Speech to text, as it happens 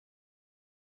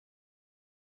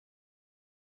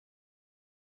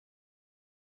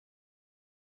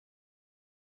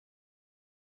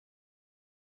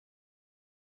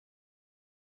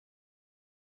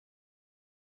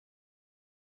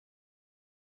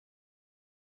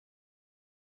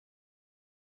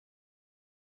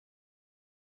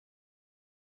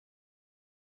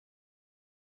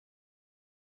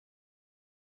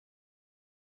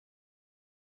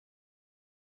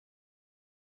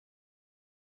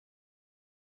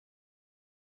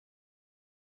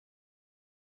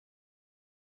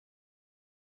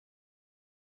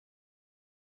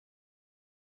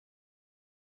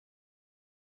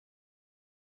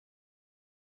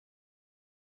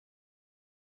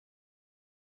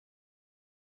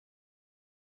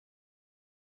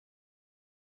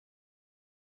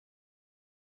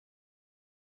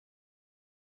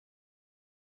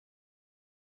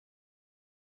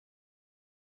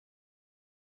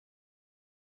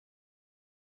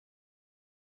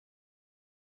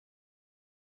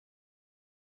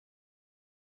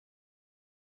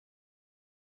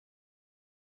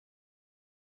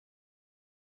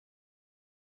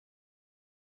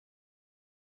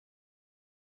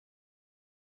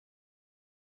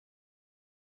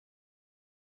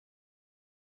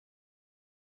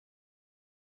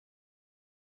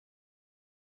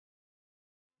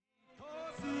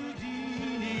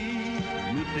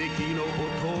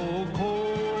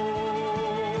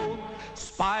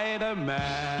Spider-Man.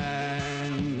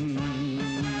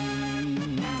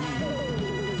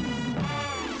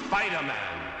 Spider-Man.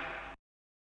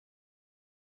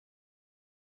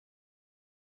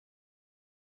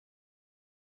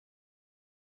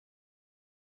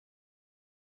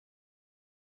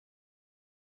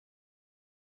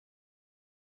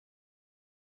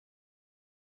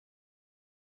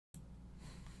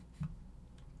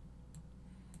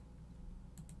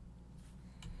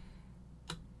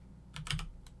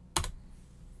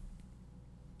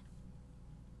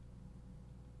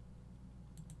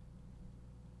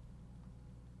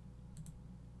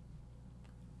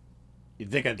 You'd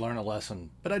think I'd learn a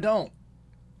lesson, but I don't.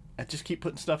 I just keep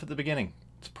putting stuff at the beginning.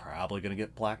 It's probably going to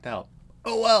get blacked out.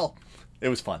 Oh well. It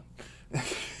was fun.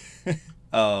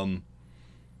 All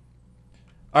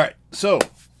right, so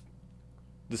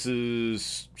this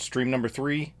is stream number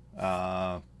 3,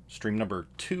 stream number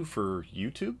 2 for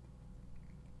YouTube.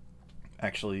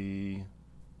 Actually,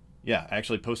 yeah, I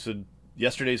actually posted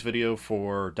yesterday's video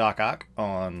for Doc Ock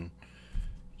on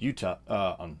YouTube.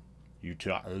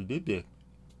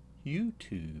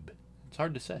 YouTube. It's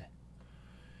hard to say.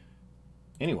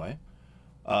 Anyway,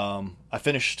 I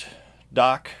finished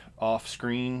Doc off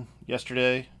screen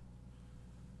yesterday,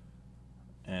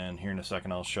 and here in a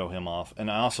second I'll show him off. And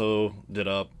I also did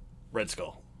up Red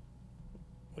Skull,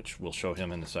 which we'll show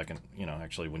him in a second, you know,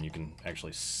 actually when you can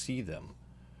actually see them.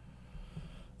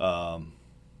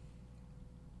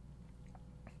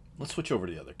 Let's switch over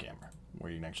to the other camera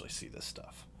where you can actually see this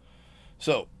stuff.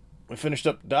 So we finished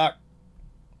up Doc.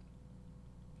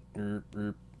 There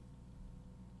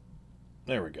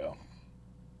we go.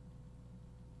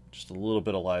 Just a little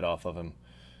bit of light off of him.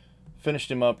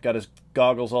 Finished him up, got his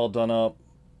goggles all done up,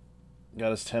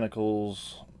 got his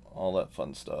tentacles, all that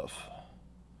fun stuff.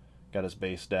 Got his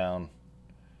base down.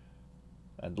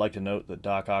 I'd like to note that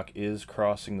Doc Ock is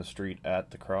crossing the street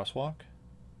at the crosswalk.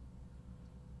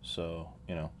 So,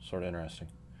 you know, sort of interesting.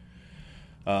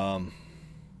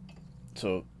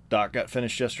 So Doc got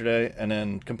finished yesterday, and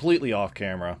then completely off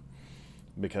camera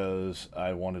because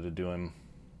I wanted to do him.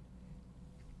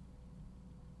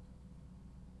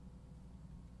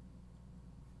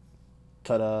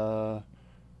 Ta-da!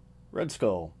 Red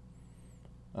Skull.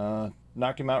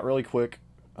 Knocked him out really quick.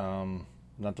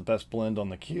 Not the best blend on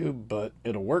the cube, but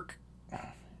it'll work.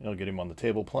 It'll get him on the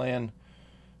table playing.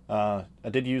 I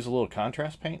did use a little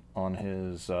contrast paint on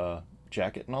his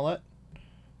jacket and all that,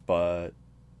 but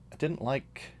I didn't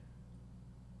like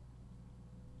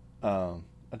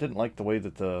the way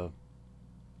that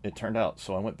it turned out.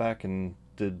 So I went back and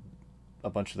did a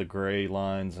bunch of the gray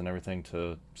lines and everything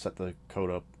to set the coat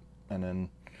up, and then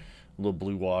a little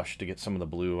blue wash to get some of the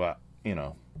blue out, you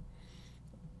know,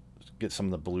 get some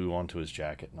of the blue onto his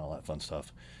jacket and all that fun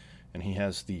stuff. And he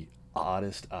has the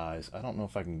oddest eyes. I don't know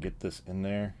if I can get this in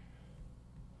there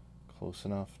close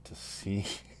enough to see.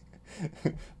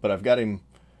 But I've got him,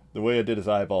 the way I did his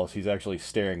eyeballs, he's actually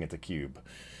staring at the cube.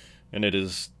 And it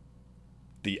is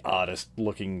the oddest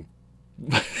looking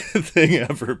thing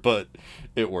ever, but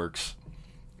it works.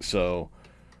 So,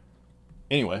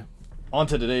 anyway, on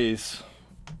to today's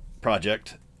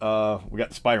project. We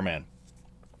got Spider-Man.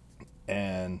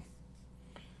 And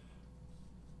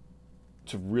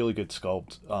it's a really good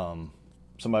sculpt.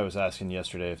 Somebody was asking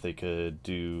yesterday if they could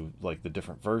do like the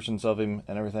different versions of him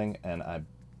and everything, and I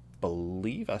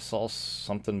believe I saw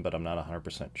something, but I'm not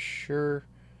 100% sure,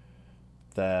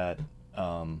 that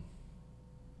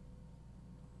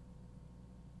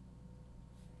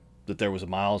that there was a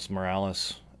Miles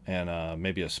Morales and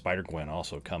maybe a Spider-Gwen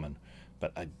also coming,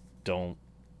 but I don't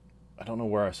know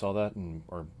where I saw that,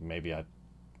 or maybe I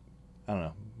don't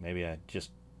know, maybe I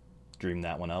just dreamed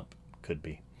that one up. Could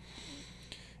be.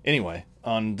 Anyway,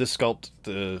 on this sculpt,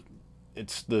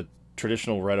 it's the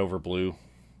traditional red over blue,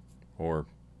 or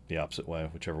the opposite way,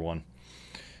 whichever one.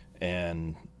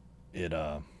 And it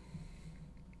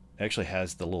actually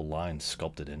has the little lines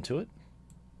sculpted into it.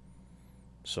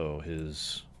 So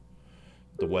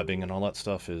the webbing and all that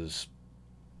stuff is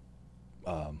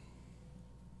done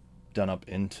up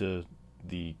into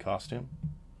the costume.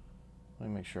 Let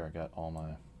me make sure I got all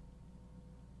my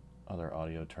other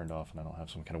audio turned off and I don't have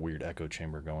some kind of weird echo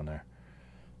chamber going there.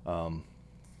 I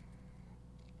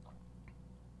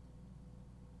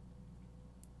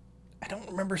don't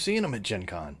remember seeing him at Gen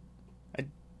Con.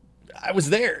 I was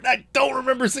there and I don't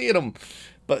remember seeing him,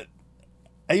 but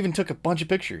I even took a bunch of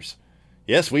pictures.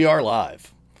 Yes, we are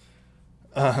live.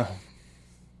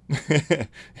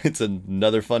 It's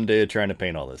another fun day of trying to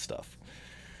paint all this stuff.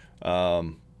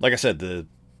 Like I said, the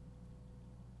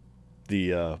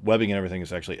webbing and everything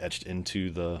is actually etched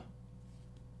into the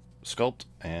sculpt,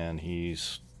 and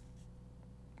he's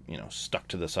you know, stuck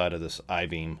to the side of this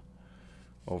I-beam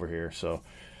over here. So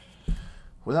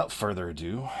without further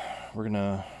ado, we're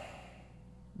gonna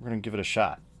give it a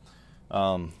shot.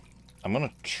 I'm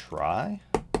gonna try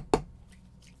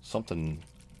something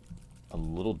a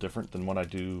little different than what I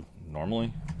do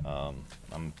normally.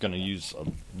 I'm gonna use a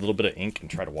little bit of ink and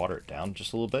try to water it down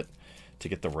just a little bit to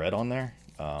get the red on there.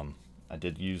 I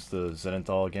did use the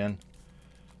Zenithal again,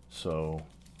 so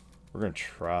we're gonna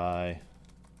try.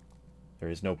 There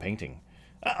is no painting.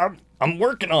 I'm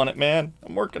working on it, man.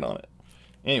 I'm working on it.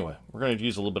 Anyway, we're gonna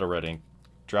use a little bit of red ink,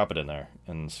 drop it in there,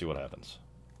 and see what happens.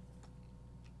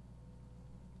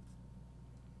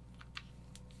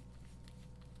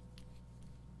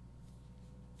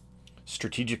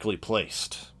 Strategically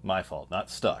placed. My fault, not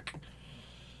stuck.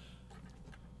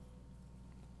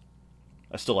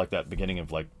 I still like that beginning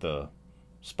of like the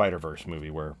Spider-Verse movie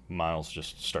where Miles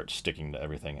just starts sticking to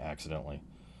everything accidentally.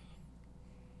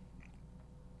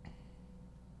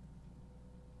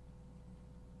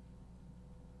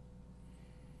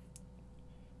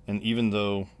 And even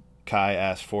though Kai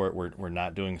asked for it, we're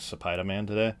not doing Spider-Man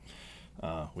today.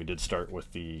 We did start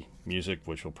with the music,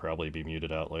 which will probably be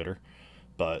muted out later.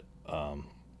 But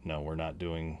no, we're not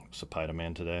doing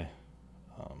Spider-Man today.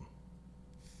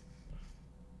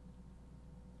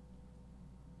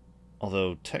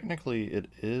 Although technically it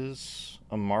is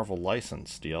a Marvel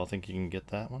license. Do y'all think you can get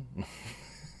that one?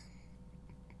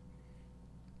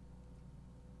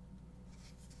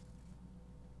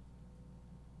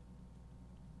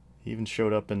 He even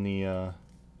showed up in the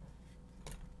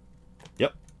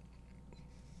yep.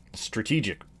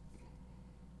 Strategic.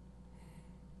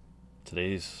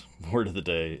 Today's word of the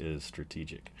day is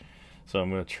strategic. So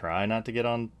I'm going to try not to get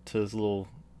on to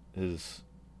his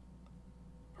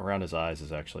around his eyes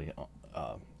is actually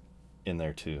in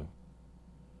there too.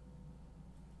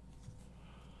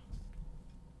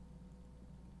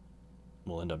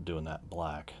 We'll end up doing that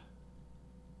black.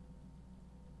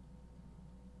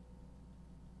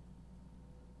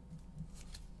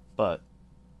 But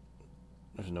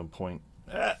there's no point.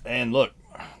 And look,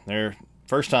 there,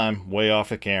 first time way off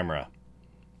the camera.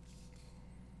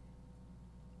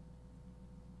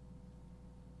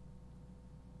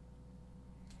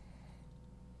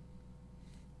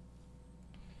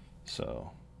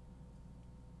 So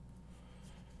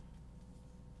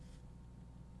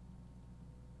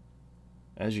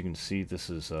as you can see, this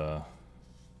is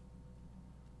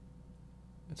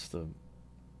it's the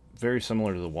very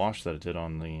similar to the wash that it did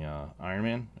on the Iron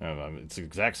Man. It's the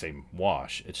exact same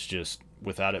wash. It's just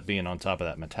without it being on top of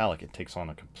that metallic, it takes on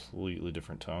a completely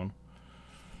different tone.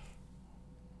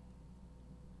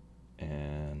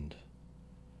 And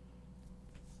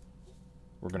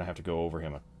we're gonna have to go over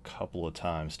him a couple of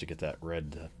times to get that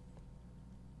red to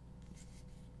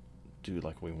do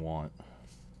like we want.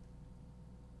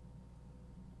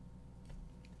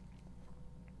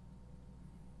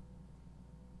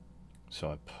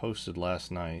 So I posted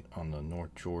last night on the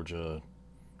North Georgia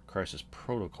Crisis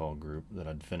Protocol group that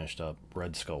I'd finished up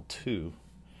Red Skull 2.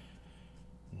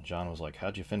 And John was like,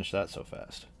 how'd you finish that so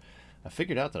fast? I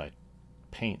figured out that I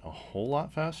paint a whole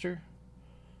lot faster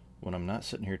when I'm not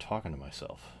sitting here talking to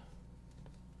myself.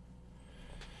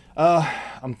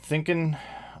 I'm thinking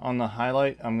on the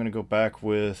highlight, I'm going to go back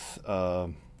with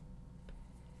with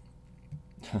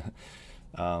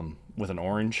an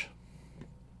orange.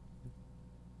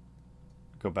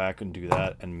 Go back and do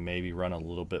that and maybe run a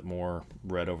little bit more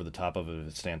red over the top of it if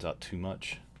it stands out too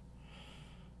much.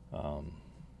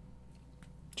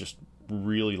 Just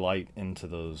really light into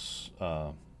those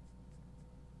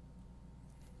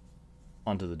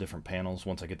onto the different panels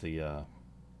once I get the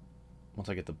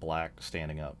black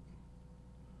standing up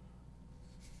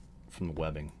from the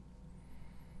webbing.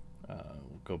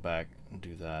 We'll go back and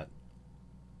do that.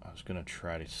 I was gonna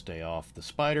try to stay off the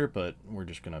spider, but we're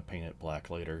just gonna paint it black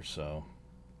later, so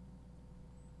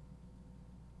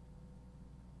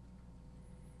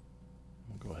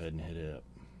we'll go ahead and hit it up.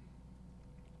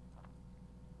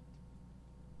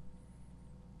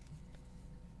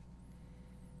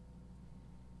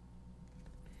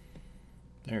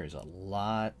 There is a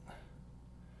lot.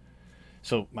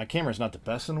 So my camera's not the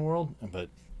best in the world, but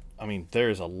I mean,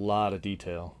 there's a lot of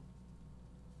detail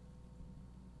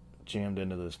jammed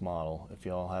into this model. If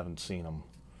y'all haven't seen them,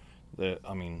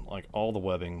 I mean, like all the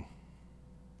webbing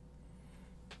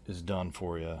is done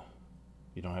for you.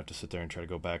 You don't have to sit there and try to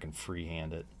go back and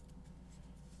freehand it.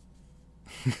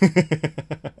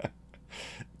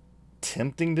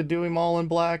 Tempting to do him all in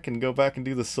black and go back and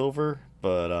do the silver,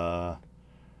 but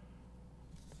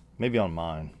maybe on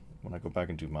mine. When I go back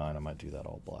and do mine, I might do that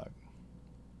all black.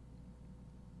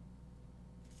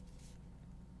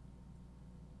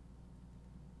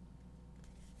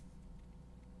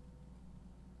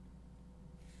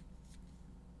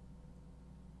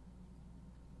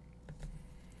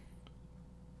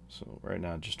 So right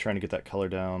now, just trying to get that color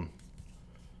down,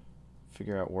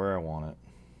 figure out where I want it.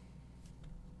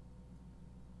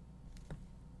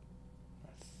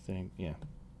 I think, yeah.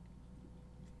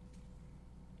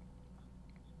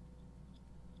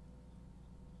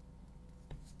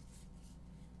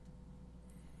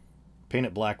 Paint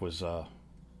It Black was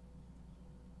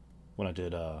when I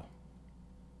did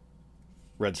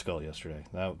Red Skull yesterday.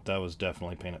 That was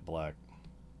definitely Paint It Black.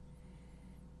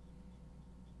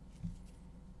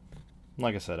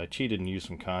 Like I said, I cheated and used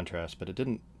some contrast, but I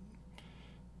didn't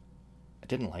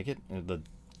like it. The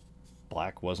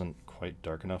black wasn't quite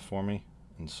dark enough for me,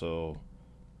 and so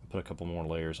I put a couple more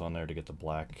layers on there to get the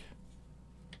black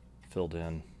filled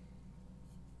in.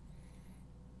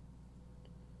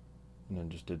 And then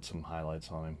just did some highlights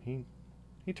on him.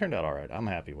 He turned out alright. I'm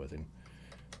happy with him.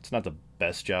 It's not the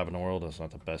best job in the world. It's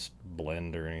not the best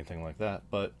blend or anything like that.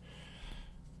 But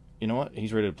you know what?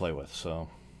 He's ready to play with. So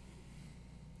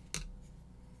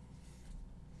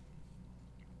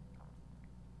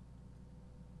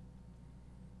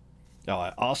oh,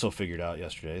 I also figured out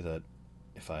yesterday that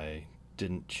if I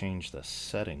didn't change the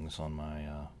settings on my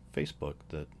Facebook,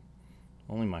 that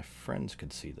only my friends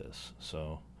could see this.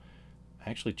 So I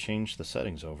actually changed the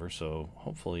settings over, so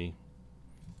hopefully,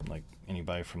 like,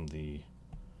 anybody from the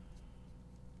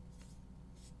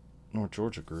North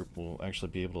Georgia group will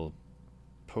actually be able to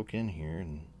poke in here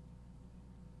and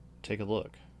take a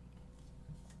look.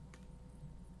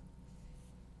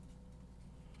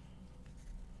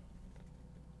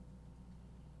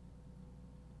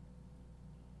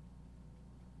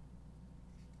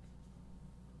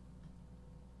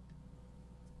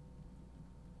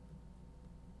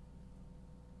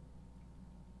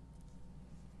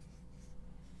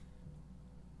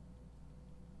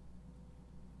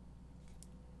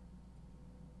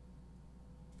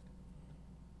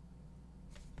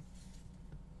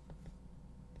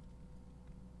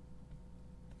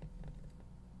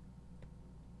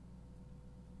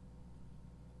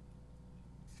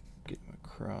 Get him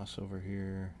across over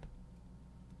here.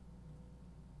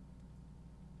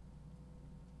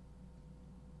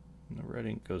 And the red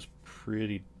ink goes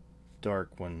pretty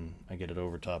dark when I get it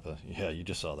over top of... Yeah, you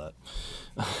just saw that.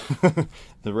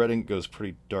 The red ink goes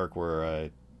pretty dark where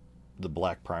the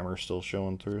black primer is still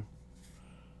showing through.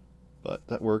 But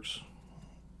that works.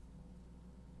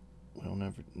 We don't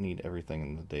ever need everything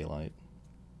in the daylight.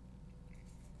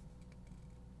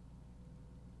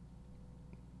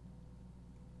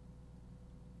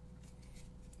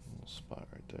 Little spot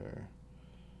right there.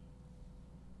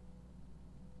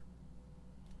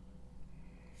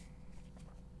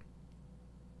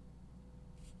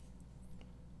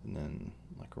 And then,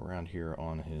 like, around here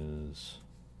on his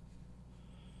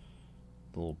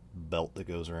little belt that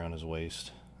goes around his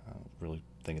waist. I don't really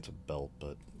think it's a belt,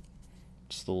 but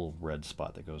it's the little red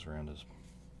spot that goes around his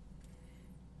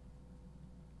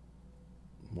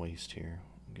waist here.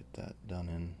 Get that done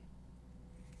in.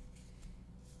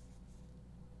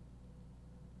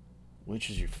 Which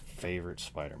is your favorite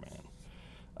Spider-Man?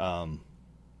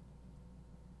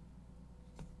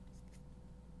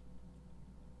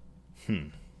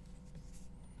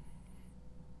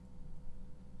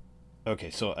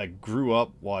 Okay, so I grew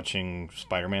up watching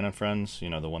Spider-Man and Friends, you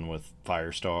know, the one with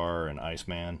Firestar and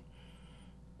Iceman.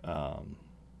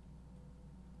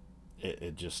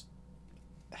 It just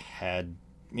had,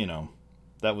 you know,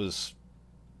 that was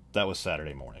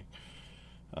Saturday morning.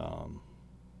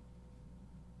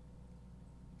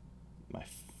 My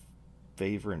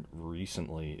favorite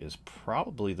recently is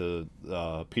probably the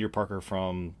Peter Parker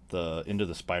from the Into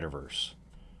the Spider-Verse.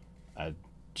 I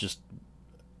just...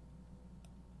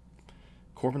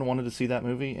 Corbin wanted to see that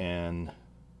movie, and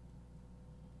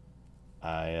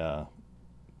I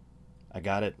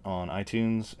got it on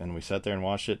iTunes, and we sat there and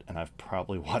watched it, and I've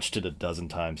probably watched it a dozen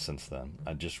times since then.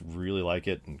 I just really like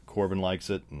it, and Corbin likes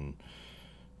it, and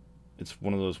it's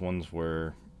one of those ones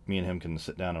where me and him can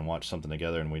sit down and watch something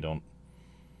together, and we don't,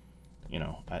 you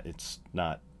know, it's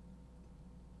not...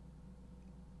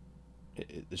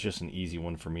 It's just an easy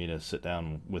one for me to sit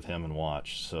down with him and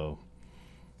watch, so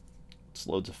it's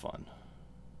loads of fun.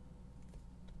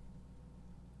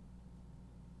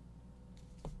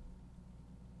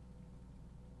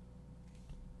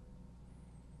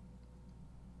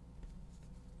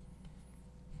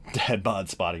 Dad bod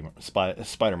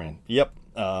Spider-Man. Yep.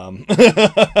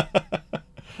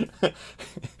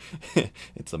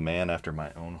 It's a man after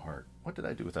my own heart. What did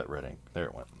I do with that red ink? There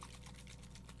it went.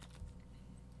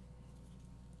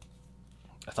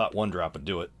 I thought one drop would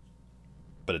do it,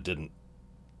 but it didn't.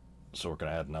 So we're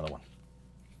going to add another one.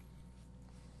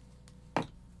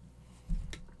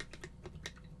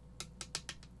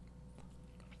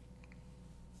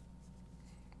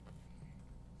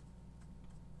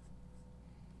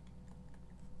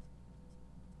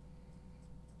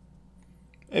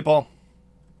 Hey, Paul.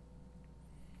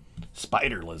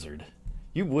 Spider lizard.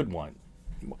 You would want.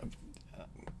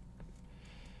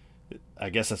 I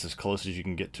guess that's as close as you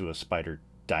can get to a spider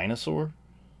dinosaur.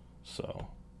 So,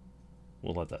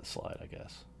 we'll let that slide, I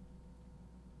guess.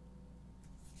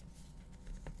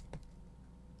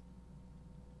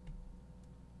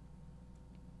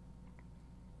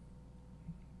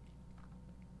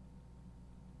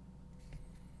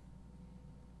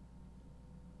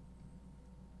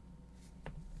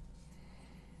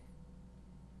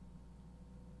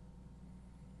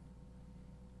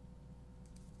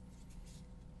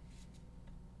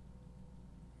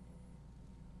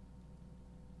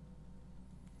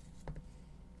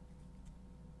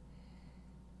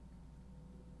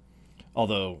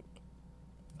 Although,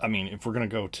 I mean, if we're going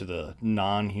to go to the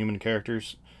non-human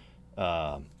characters,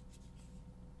 uh,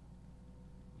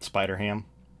 Spider Ham,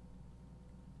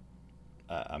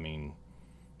 I mean,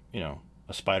 a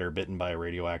spider bitten by a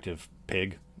radioactive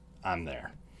pig, I'm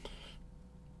there.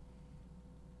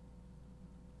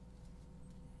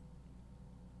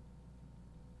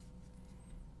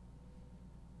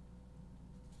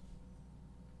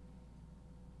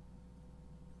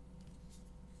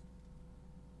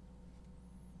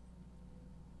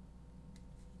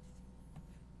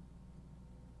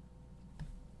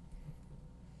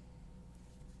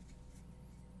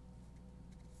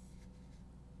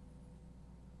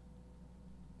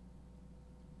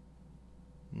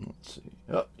 Let's see.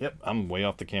 Oh, yep, I'm way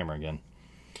off the camera again.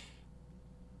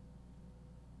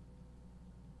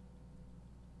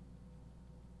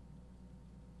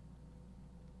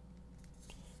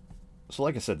 So,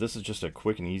 like I said, this is just a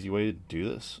quick and easy way to do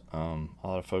this. A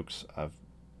lot of folks, I've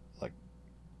like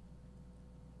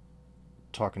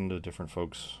talking to different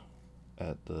folks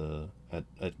at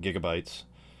Giga-Bites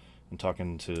and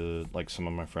talking to like some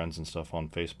of my friends and stuff on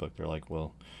Facebook. They're like,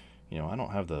 well, I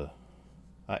don't have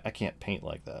I can't paint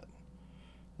like that.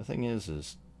 The thing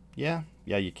is, yeah,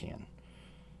 you can.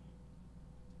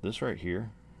 This right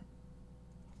here,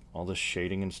 all this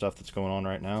shading and stuff that's going on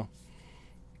right now,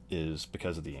 is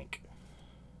because of the ink.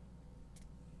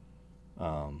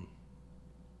 All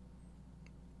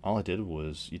I did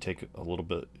was you take a little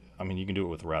bit. I mean, you can do it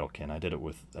with Rattlekin. I did it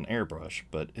with an airbrush,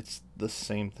 but it's the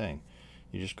same thing.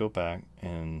 You just go back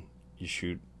and you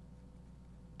shoot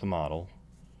the model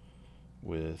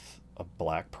with a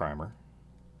black primer,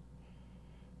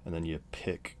 and then you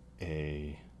pick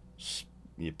a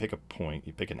point,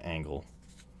 you pick an angle,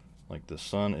 like the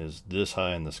sun is this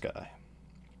high in the sky,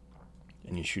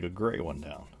 and you shoot a gray one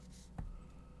down.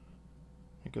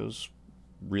 It goes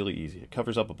really easy. It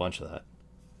covers up a bunch of that,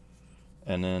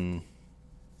 and then,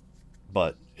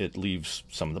 but it leaves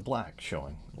some of the black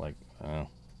showing. Like,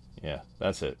 yeah,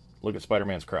 that's it. Look at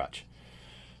Spider-Man's crotch.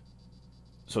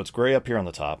 So it's gray up here on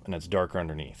the top, and it's darker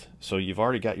underneath. So you've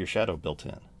already got your shadow built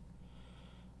in.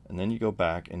 And then you go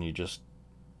back and you just,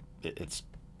 it's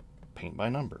paint by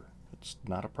number. It's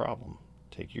not a problem.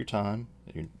 Take your time.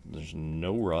 There's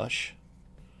no rush.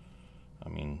 I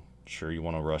mean, sure, you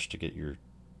want to rush to get your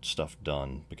stuff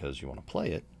done because you want to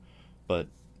play it, but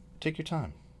take your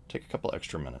time. Take a couple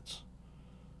extra minutes.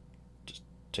 Just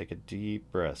take a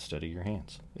deep breath, steady your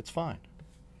hands. It's fine.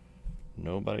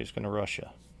 Nobody's going to rush you.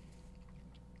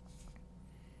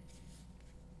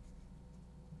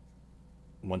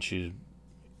 Once you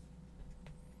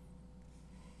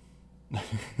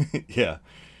yeah.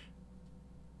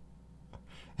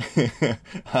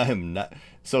 I am not.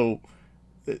 So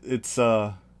it's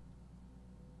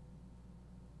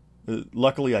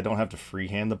luckily I don't have to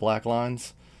freehand the black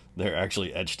lines. They're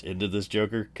actually etched into this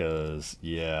Joker, because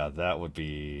yeah, that would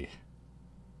be,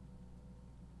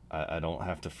 I don't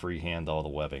have to freehand all the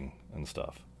webbing and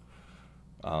stuff.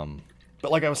 But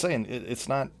like I was saying, it's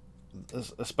not,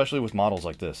 especially with models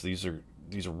like this, these are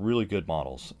really good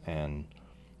models, and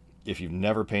if you've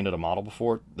never painted a model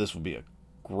before, this would be a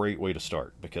great way to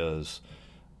start, because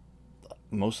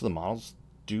most of the models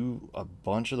do a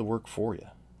bunch of the work for you.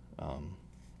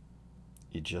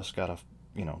 You just gotta,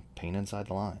 paint inside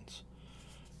the lines,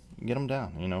 get them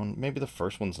down. Maybe the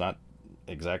first one's not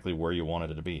exactly where you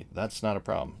wanted it to be. That's not a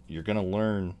problem. You're gonna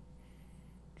learn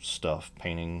stuff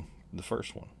painting the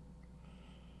first one,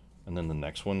 and then the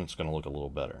next one it's gonna look a little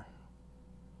better,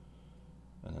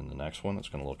 and then the next one it's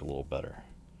gonna look a little better.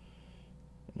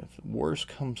 And if worst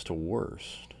comes to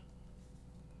worst,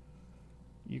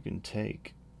 you can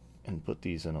take and put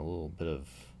these in a little bit of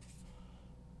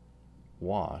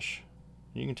wash.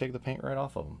 You can take the paint right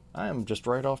off of them. I am just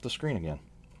right off the screen again.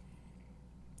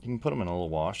 You can put them in a little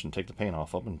wash and take the paint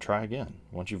off of them and try again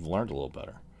once you've learned a little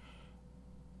better.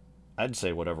 I'd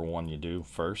say whatever one you do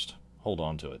first, hold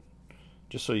on to it.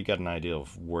 just so you got an idea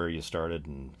of where you started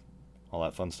and all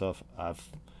that fun stuff.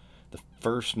 The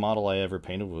first model I ever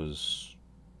painted was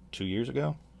 2 years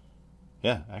ago.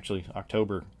 Yeah, actually,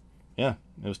 October. Yeah,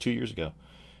 it was 2 years ago.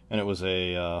 And it was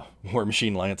a War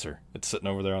Machine Lancer. It's sitting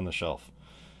over there on the shelf.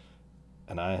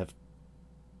 And I have,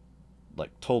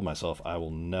 like, told myself I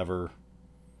will never,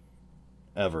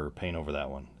 ever paint over that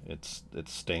one. It's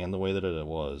staying the way that it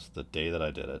was the day that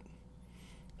I did it.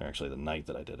 Or actually, the night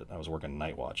that I did it. I was working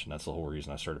night watch, and that's the whole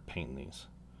reason I started painting these.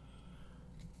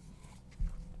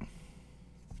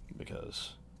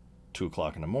 Because 2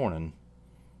 o'clock in the morning,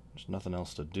 there's nothing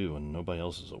else to do, and nobody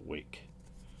else is awake.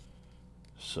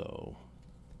 So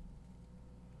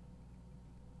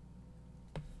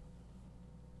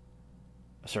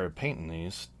I started painting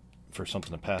these for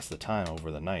something to pass the time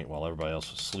over the night while everybody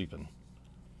else was sleeping.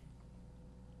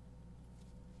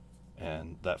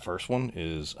 And that first one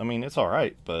is, I mean, it's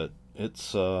alright, but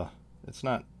it's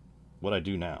not what I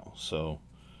do now. So,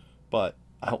 but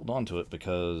I hold on to it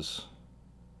because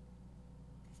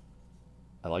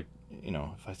I like, you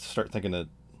know, if I start thinking that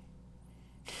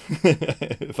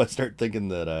if I start thinking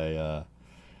that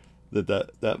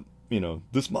that you know,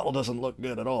 this model doesn't look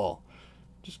good at all,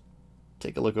 just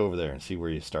take a look over there and see where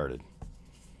you started.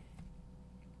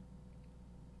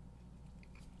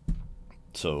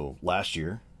 So last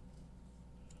year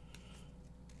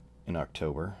in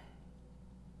October,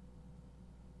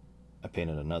 I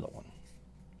painted another one,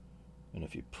 and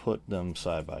if you put them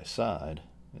side by side,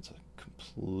 it's a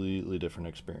completely different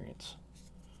experience.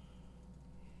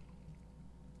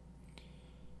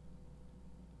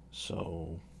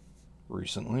 So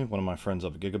recently, one of my friends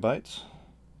up at Giga-Bites,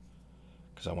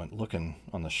 because I went looking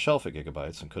on the shelf at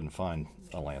Giga-Bites and couldn't find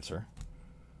a Lancer,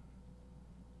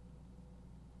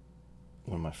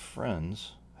 one of my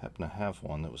friends happened to have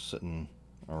one that was sitting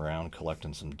around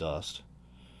collecting some dust.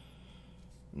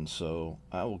 And so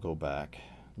I will go back.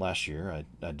 Last year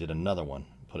I did another one,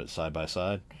 put it side by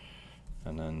side,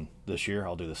 and then this year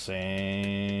I'll do the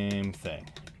same thing.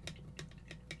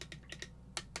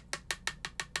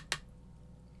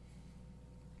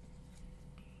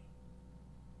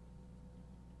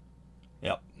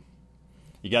 Yep.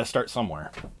 You got to start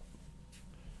somewhere. And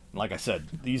like I said,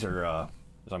 these are, I'm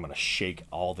going to shake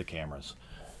all the cameras.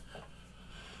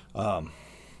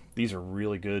 These are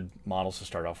really good models to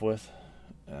start off with.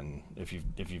 And if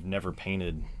you've never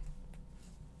painted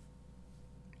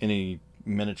any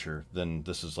miniature, then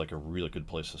this is like a really good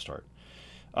place to start.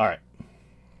 All right.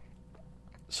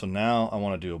 So now I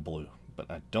want to do a blue, but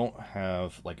I don't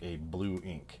have like a blue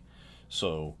ink.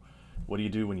 So what do you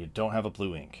do when you don't have a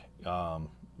blue ink?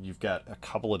 You've got a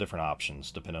couple of different options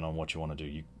depending on what you want to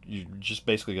do. You're just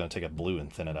basically going to take a blue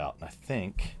and thin it out. And I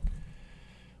think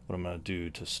what I'm going to do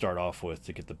to start off with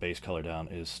to get the base color down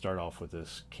is start off with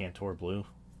this Cantor blue.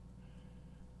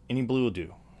 Any blue will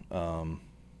do.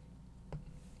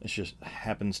 It just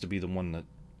happens to be the one that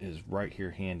is right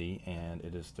here handy, and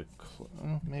it is the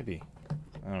maybe,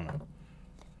 I don't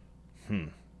know.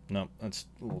 Nope, that's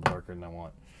a little darker than I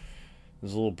want.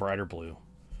 There's a little brighter blue.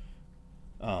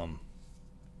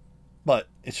 But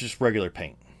it's just regular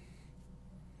paint.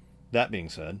 That being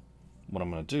said, what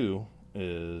I'm going to do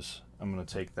is I'm going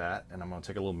to take that and I'm going to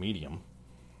take a little medium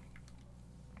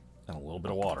and a little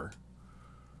bit of water,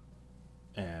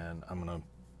 and I'm going to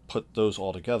put those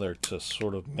all together to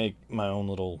sort of make my own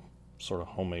little sort of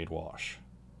homemade wash.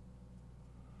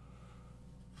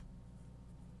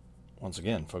 Once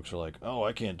again, folks are like, oh,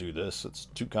 I can't do this, it's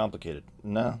too complicated.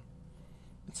 No,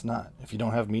 it's not. If you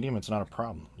don't have medium, it's not a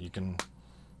problem. You can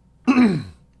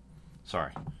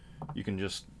sorry, you can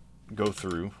just go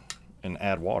through and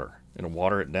add water. It'll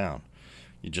water it down.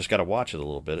 You just got to watch it a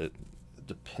little bit.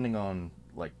 Depending on,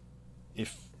 like,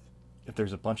 if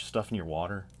there's a bunch of stuff in your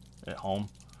water at home,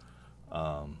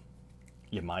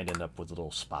 you might end up with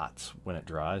little spots when it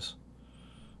dries.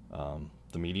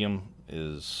 The medium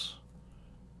is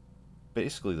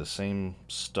basically the same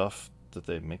stuff that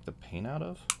they make the paint out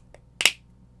of.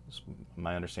 That's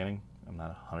my understanding. I'm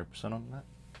not 100% on that.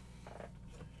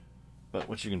 But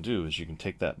what you can do is you can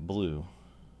take that blue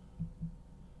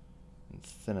and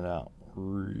thin it out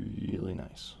really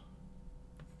nice.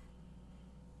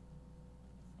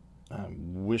 I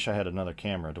wish I had another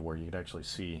camera to where you could actually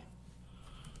see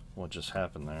what just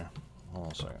happened there. Hold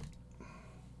on a second.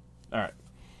 Alright,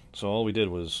 so all we did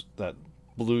was that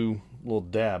blue little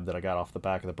dab that I got off the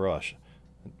back of the brush.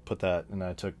 Put that, and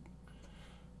I took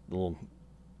the little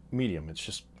medium. It's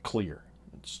just clear.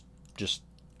 It's just,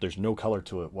 there's no color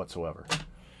to it whatsoever.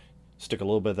 Stick a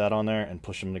little bit of that on there and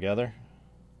push them together,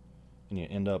 and you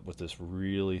end up with this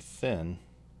really thin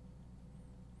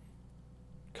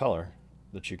color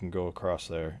that you can go across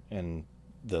there. And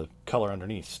the color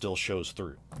underneath still shows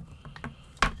through.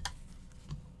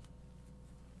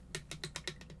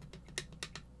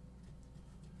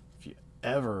 If you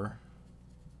ever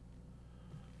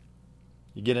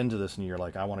you get into this and you're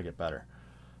like, I want to get better.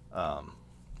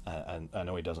 I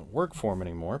know he doesn't work for him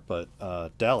anymore, but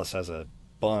Dallas has a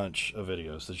bunch of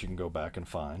videos that you can go back and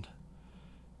find.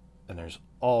 And there's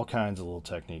all kinds of little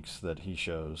techniques that he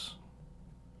shows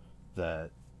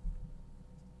that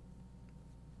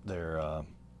they're,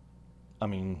 I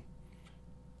mean,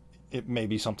 it may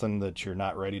be something that you're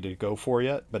not ready to go for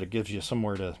yet, but it gives you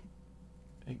somewhere to,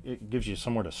 it gives you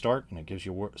somewhere to start, and it gives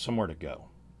you somewhere to go.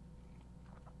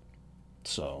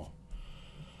 So,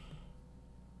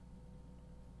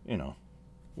 you know,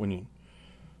 when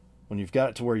you've got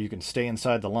it to where you can stay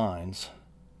inside the lines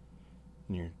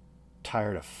and you're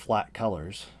tired of flat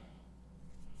colors,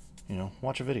 you know,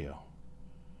 watch a video.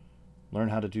 Learn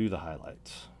how to do the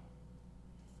highlights.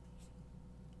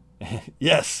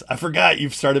 Yes, I forgot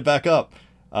you've started back up.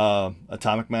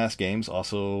 Atomic Mass Games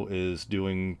also is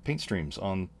doing paint streams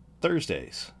on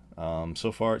Thursdays.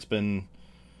 So far it's been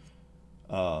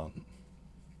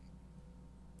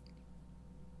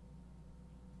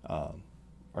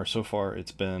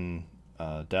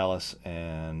Dallas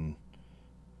and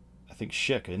I think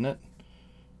Schick, isn't it?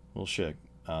 Little Schick,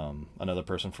 another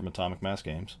person from Atomic Mass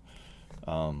Games,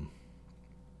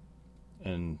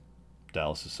 and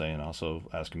Dallas is saying also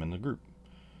ask him in the group.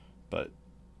 But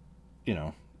you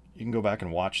know, you can go back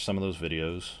and watch some of those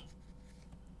videos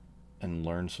and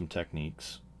learn some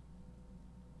techniques,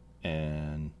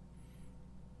 and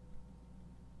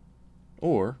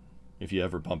or if you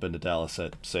ever bump into Dallas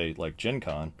at, say, like Gen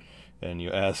Con, and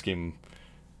you ask him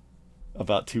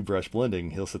about two-brush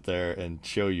blending, he'll sit there and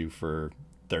show you for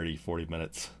 30-40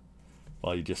 minutes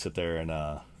while you just sit there and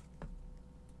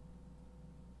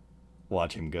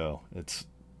watch him go. It's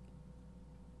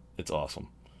awesome.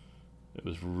 It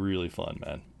was really fun,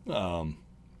 man.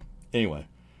 Anyway,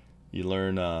 you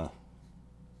learn,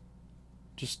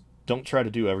 just don't try to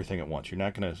do everything at once. You're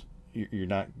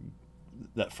not,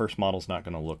 that first model's not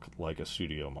going to look like a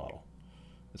studio model.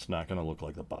 It's not going to look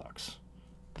like the box.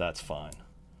 That's fine.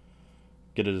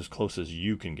 Get it as close as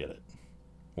you can get it.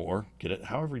 Or get it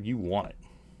however you want it.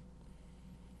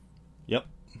 Yep.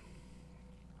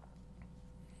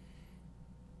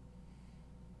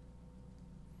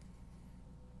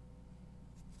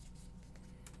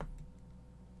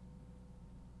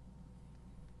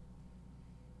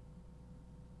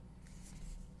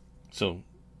 So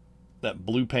that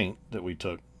blue paint that we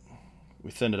took,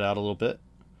 we thinned it out a little bit,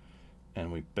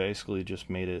 and we basically just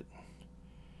made it,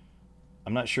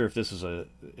 I'm not sure if this is I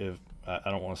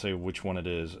don't want to say which one it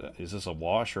is. Is this a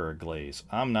wash or a glaze?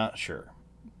 I'm not sure,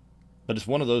 but it's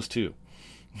one of those two.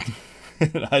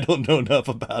 I don't know enough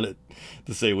about it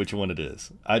to say which one it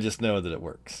is. I just know that it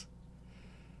works.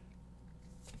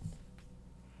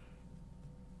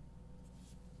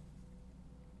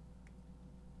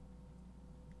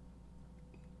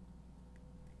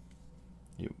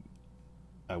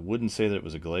 I wouldn't say that it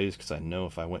was a glaze, because I know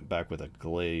if I went back with a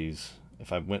glaze,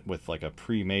 if I went with like a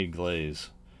pre-made glaze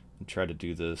and tried to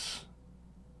do this,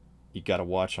 you got to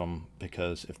watch them,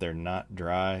 because if they're not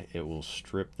dry, it will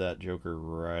strip that joker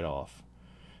right off,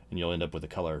 and you'll end up with a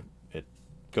color, it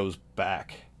goes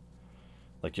back,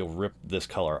 like you'll rip this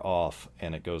color off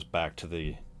and it goes back to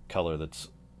the color that's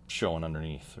showing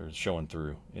underneath or showing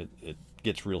through. It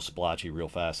gets real splotchy real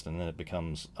fast, and then it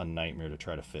becomes a nightmare to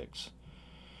try to fix.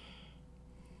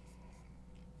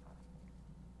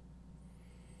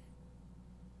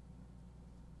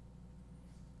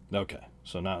 Okay,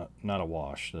 so not a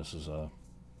wash. This is a...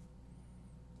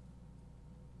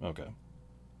 Okay.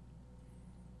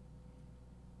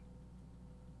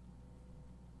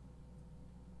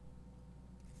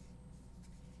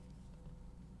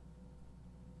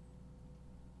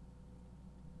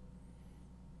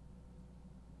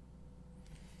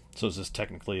 So is this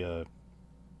technically a...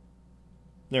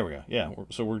 There we go. Yeah,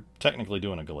 so we're technically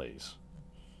doing a glaze.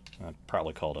 I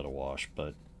probably called it a wash,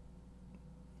 but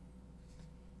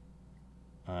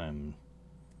I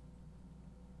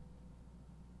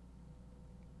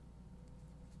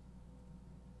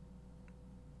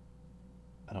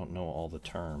don't know all the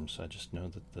terms. I just know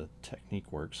that the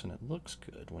technique works and it looks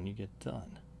good when you get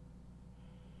done.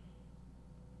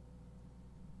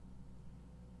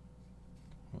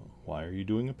 Why are you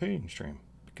doing a painting stream?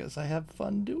 Because I have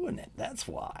fun doing it. That's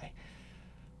why.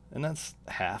 And that's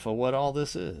half of what all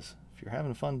this is. If you're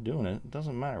having fun doing it, it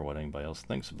doesn't matter what anybody else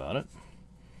thinks about it.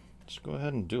 Just go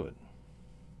ahead and do it.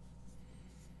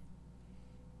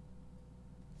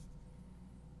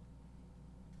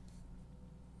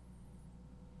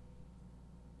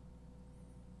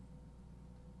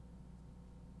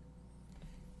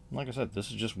 Like I said, this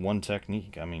is just one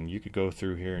technique. I mean, you could go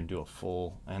through here and do a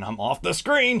full... And I'm off the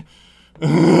screen!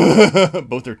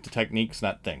 Both are techniques,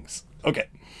 not things. Okay.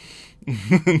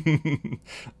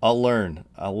 I'll learn.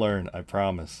 I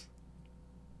promise.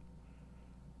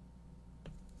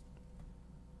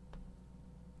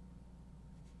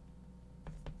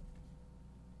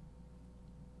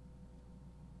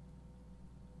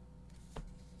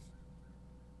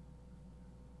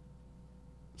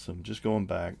 So I'm just going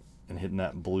back and hitting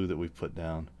that blue that we put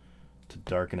down to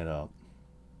darken it up.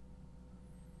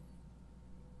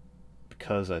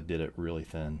 Because I did it really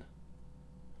thin.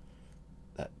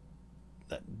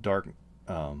 That dark...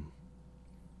 so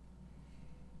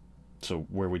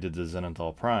where we did the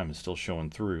Zenithal Prime is still showing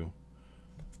through.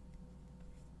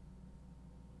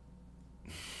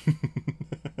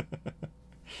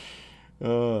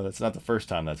 Oh, that's not the first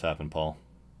time that's happened, Paul.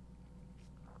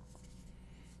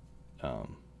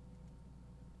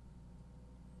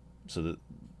 So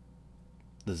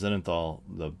the Zenithal,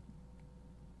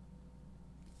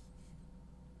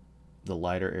 the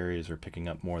lighter areas are picking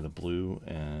up more of the blue,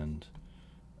 and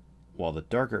while the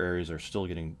darker areas are still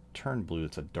getting turned blue,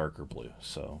 it's a darker blue.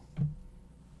 So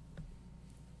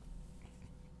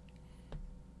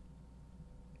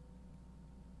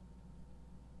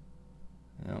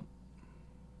yep.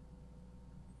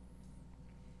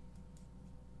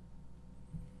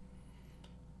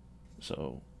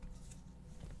 So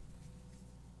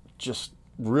just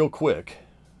real quick.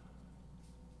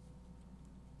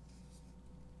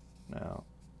 Now,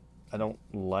 I don't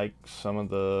like some of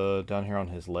the down here on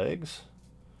his legs,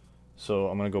 so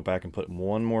I'm going to go back and put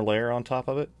one more layer on top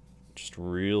of it, just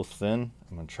real thin.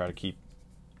 I'm going to try to keep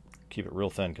it real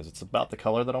thin because it's about the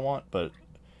color that I want, but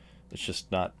it's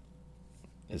just not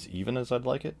as even as I'd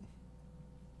like it.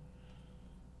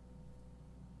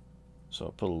 So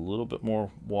I'll put a little bit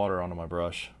more water onto my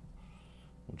brush,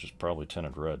 which is probably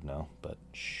tinted red now, but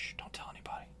shh, don't tell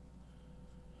anybody.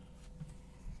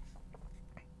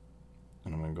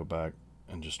 And I'm going to go back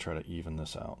and just try to even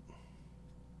this out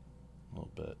a little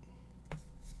bit.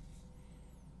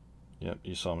 Yep,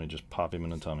 you saw me just pop him in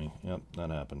the tummy. Yep,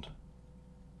 that happened.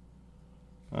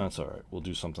 That's alright. We'll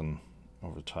do something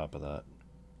over the top of that.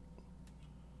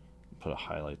 Put a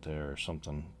highlight there or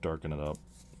something. Darken it up.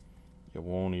 You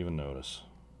won't even notice.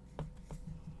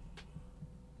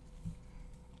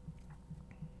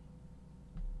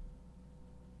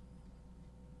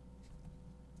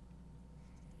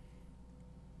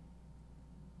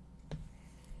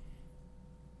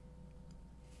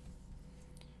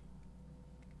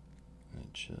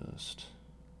 Just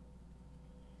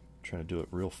try to do it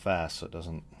real fast so it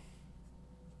doesn't,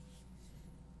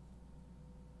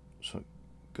 so it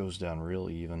goes down real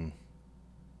even.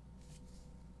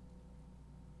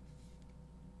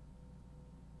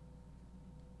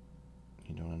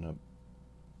 You don't end up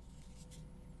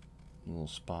little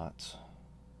spots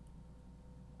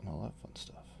and all that fun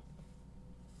stuff.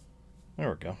 There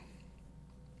we go.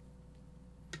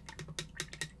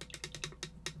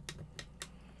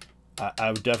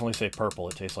 I would definitely say purple.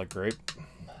 It tastes like grape.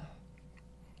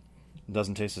 It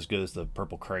doesn't taste as good as the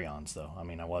purple crayons, though. I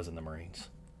mean, I was in the Marines.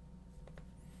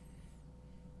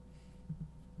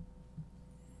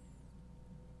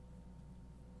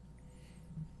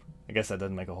 I guess that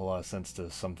doesn't make a whole lot of sense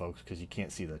to some folks because you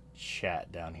can't see the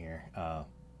chat down here.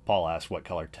 Paul asked what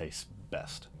color tastes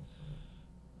best.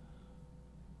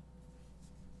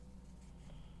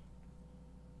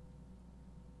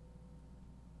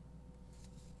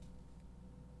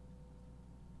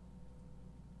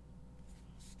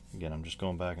 Again, I'm just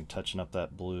going back and touching up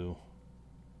that blue.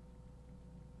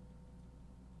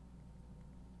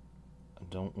 I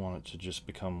don't want it to just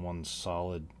become one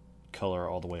solid color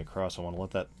all the way across. I want to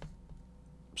let that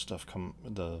stuff come,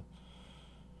 I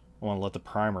want to let the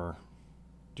primer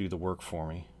do the work for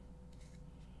me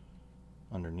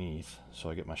underneath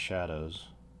so I get my shadows.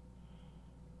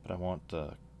 But I want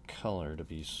the color to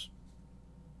be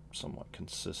somewhat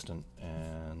consistent,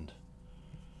 and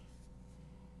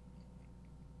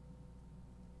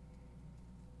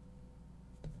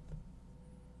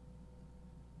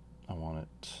I want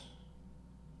it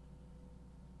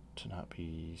to not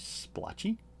be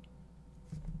splotchy.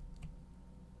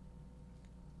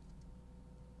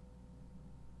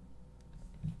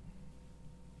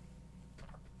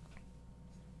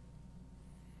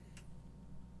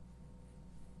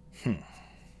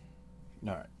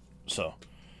 Alright, so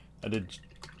I did,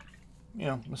 you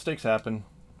know, mistakes happen.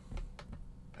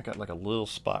 I got like a little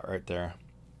spot right there.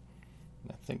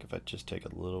 I think if I just take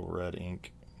a little red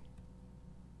ink,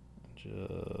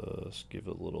 just give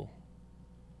it a little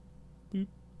boop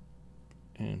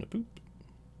and a boop.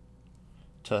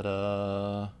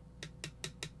 Ta-da!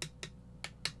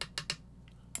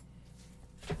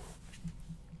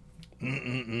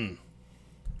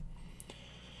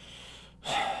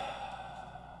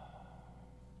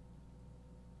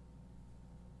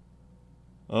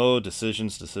 Oh,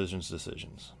 decisions, decisions,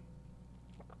 decisions.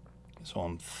 So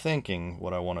I'm thinking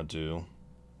what I want to do.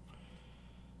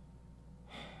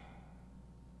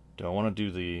 Do I want to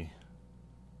do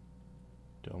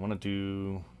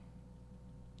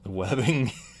the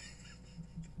webbing?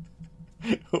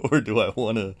 or do I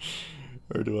want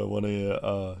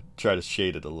to try to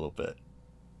shade it a little bit?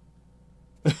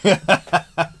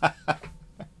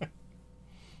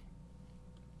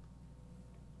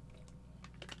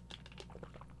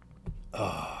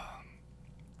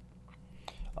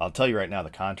 I'll tell you right now,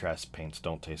 the contrast paints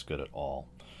don't taste good at all.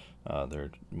 There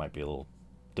might be a little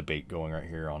debate going right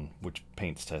here on which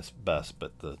paints taste best,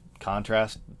 but the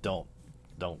contrast don't.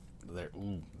 There.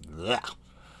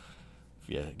 If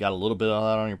you got a little bit of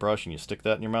that on your brush and you stick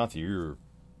that in your mouth, you're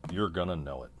gonna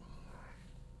know it.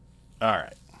 All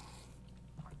right.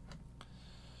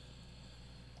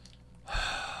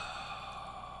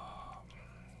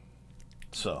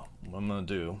 So what I'm gonna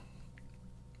do.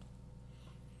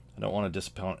 I don't want to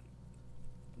disappoint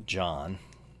John,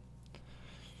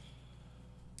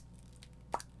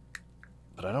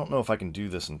 but I don't know if I can do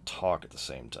this and talk at the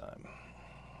same time.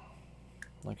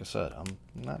 Like I said, I'm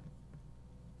not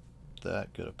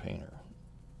that good a painter,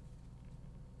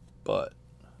 but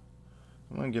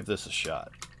I'm gonna give this a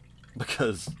shot,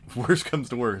 because worst comes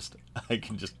to worst, I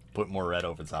can just put more red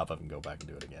over the top of it and go back and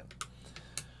do it again.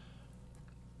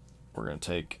 We're gonna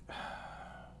take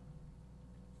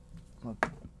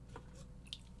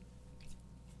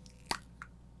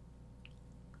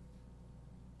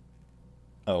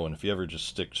oh, and if you ever just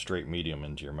stick straight medium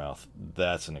into your mouth,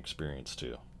 that's an experience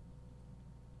too.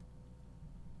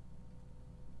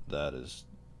 That is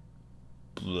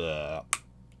blah.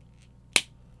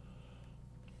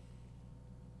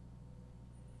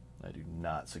 I do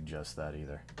not suggest that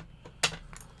either.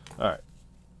 Alright.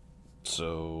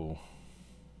 So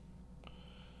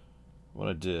what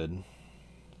I did.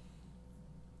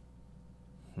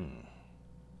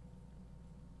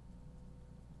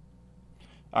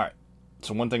 Alright.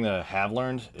 So one thing that I have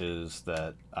learned is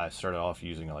that I started off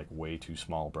using a way too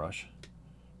small brush.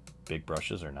 Big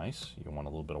brushes are nice. You want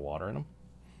a little bit of water in them.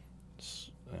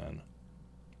 And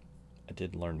I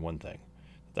did learn one thing.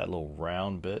 That little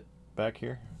round bit back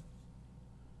here,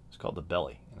 it's called the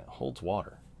belly, and it holds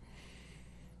water.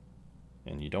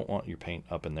 And you don't want your paint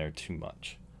up in there too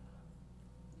much.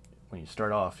 When you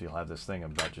start off, you'll have this thing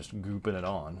about just gooping it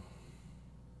on.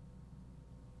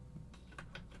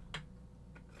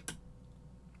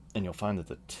 And you'll find that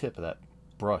the tip of that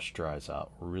brush dries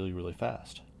out really, really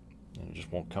fast. And it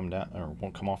just won't come down, or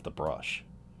won't come off the brush.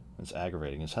 It's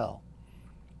aggravating as hell.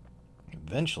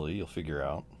 Eventually, you'll figure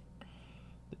out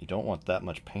that you don't want that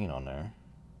much paint on there.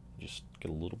 Just get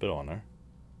a little bit on there.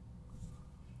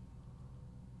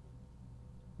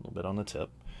 A little bit on the tip.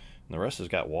 And the rest has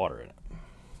got water in it.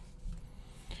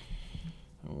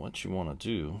 And what you want to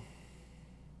do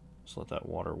is let that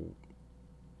water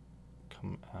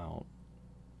come out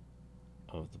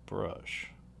of the brush.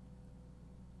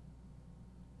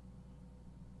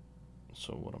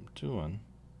 So what I'm doing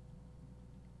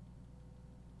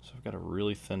is I've got a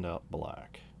really thinned out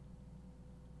black.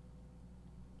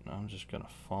 Now I'm just going to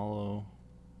follow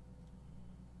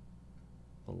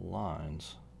the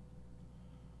lines.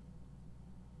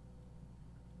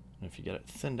 And if you get it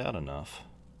thinned out enough,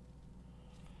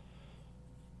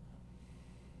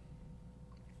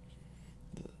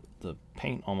 the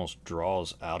paint almost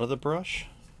draws out of the brush.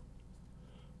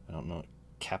 I don't know,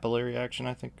 capillary action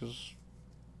I think is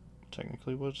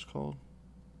technically what it's called.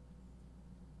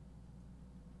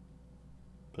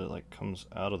 But it comes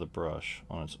out of the brush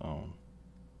on its own.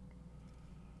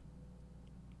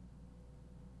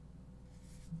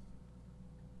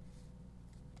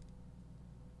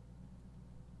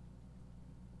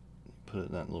 Put it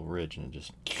in that little ridge and it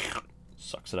just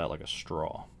sucks it out like a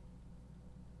straw.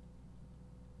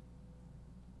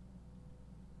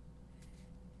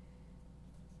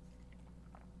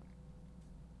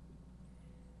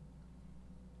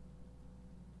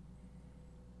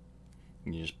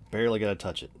 You just barely gotta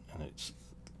touch it, and it's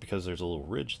because there's a little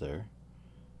ridge there,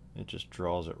 it just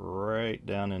draws it right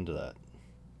down into that.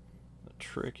 The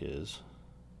trick is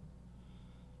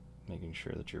making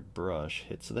sure that your brush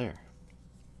hits there.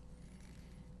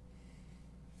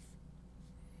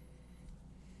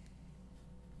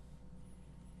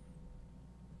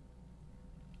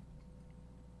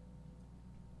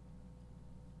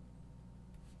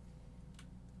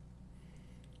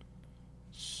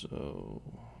 So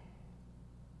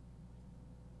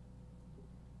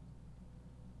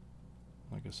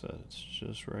like I I said, it's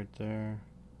just right there.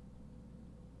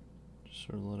 Just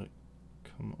sort of let it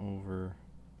come over.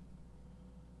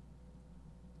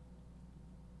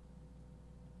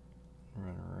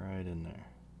 Run right in there.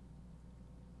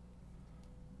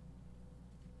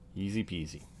 Easy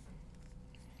peasy.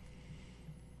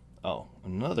 Oh,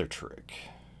 another trick.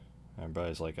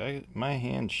 Everybody's like, my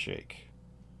hands shake.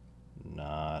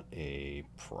 Not a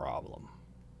problem.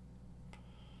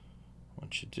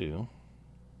 What you do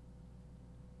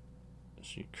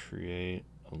is you create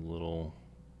a little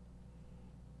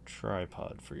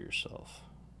tripod for yourself.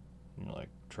 And you're like,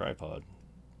 tripod?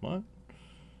 What?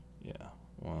 Yeah,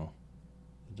 well,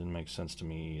 it didn't make sense to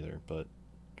me either, but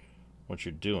what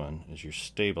you're doing is you're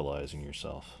stabilizing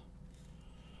yourself.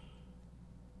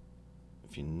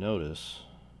 If you notice,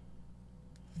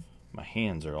 my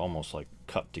hands are almost like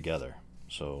cupped together.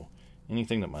 So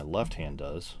anything that my left hand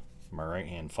does, my right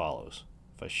hand follows.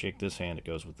 If I shake this hand, it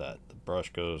goes with that. The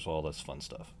brush goes, all this fun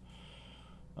stuff.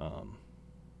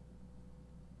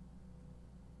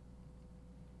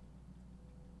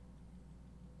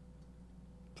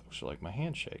 Folks are like, my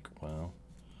hands shake. Well,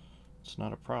 it's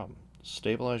not a problem.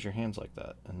 Stabilize your hands like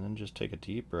that, and then just take a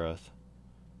deep breath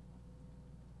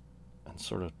and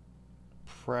sort of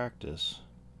practice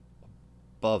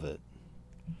above it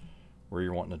where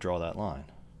you're wanting to draw that line.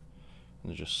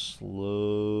 And then just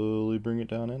slowly bring it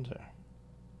down in there.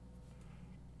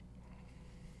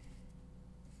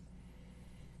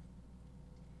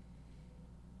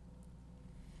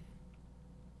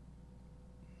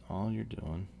 All you're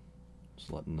doing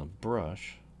is letting the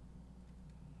brush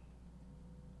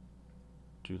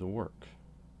do the work.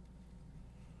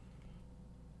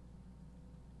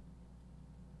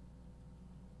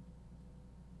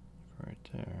 Right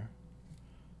there,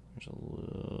 there's a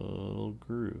little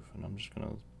groove, and I'm just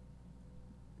gonna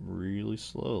really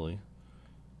slowly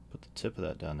put the tip of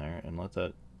that down there and let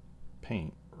that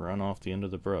paint run off the end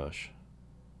of the brush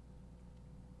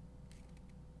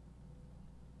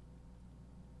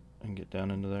and get down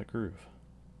into that groove.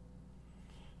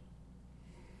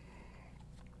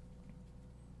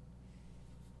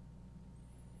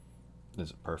 Is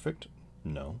it perfect?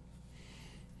 No.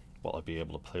 Will I be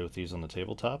able to play with these on the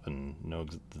tabletop and know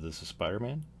that this is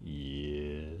Spider-Man?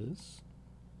 Yes.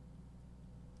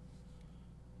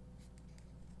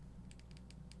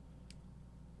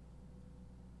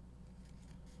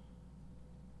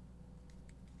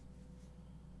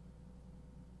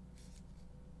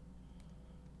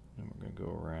 Then we're going to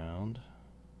go around.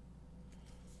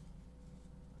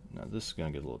 Now this is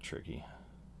going to get a little tricky.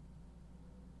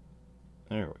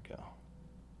 There we go.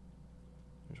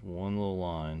 There's one little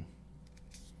line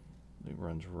that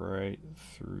runs right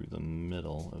through the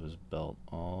middle of his belt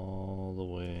all the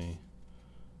way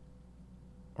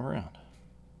around.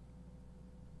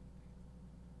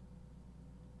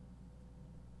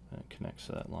 And it connects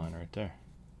to that line right there.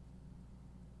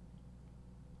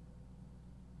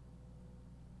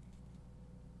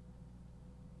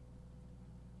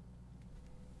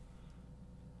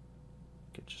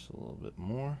 Get just a little bit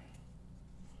more.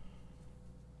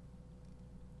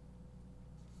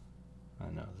 I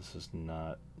know this is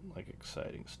not like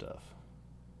exciting stuff,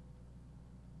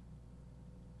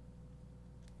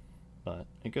 but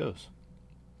it goes.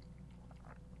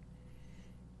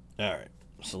 Alright,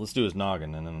 so let's do his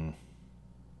noggin and then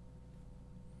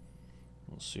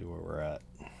we'll see where we're at.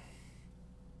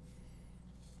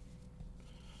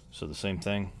 So the same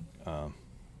thing. There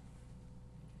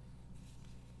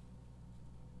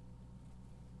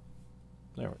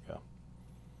we go.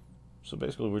 So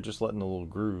basically we're just letting the little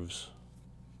grooves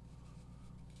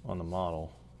on the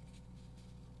model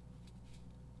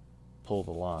pull the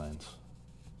lines.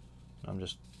 I'm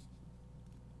just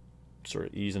sort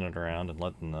of easing it around and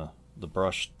letting the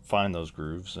brush find those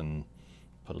grooves and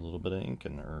put a little bit of ink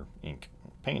in there, or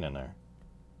paint in there.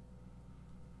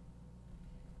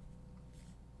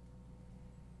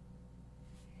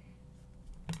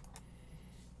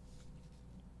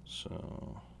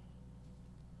 So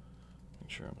make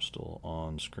sure I'm still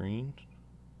on screen.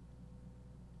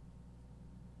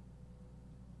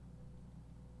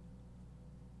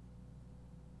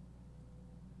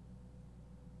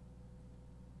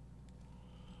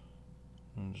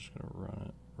 I'm just going to run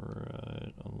it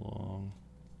right along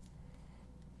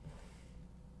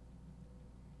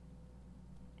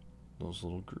those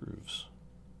little grooves.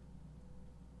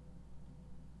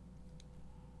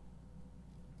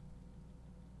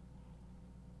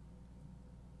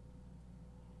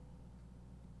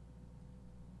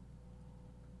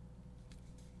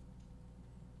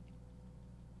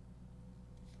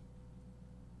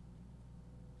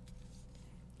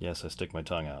 Yes, I stick my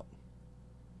tongue out.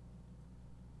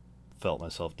 felt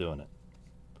myself doing it.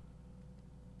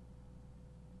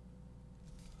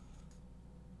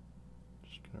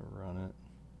 Just gonna run it.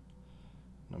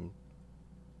 And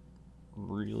I'm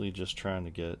really just trying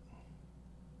to get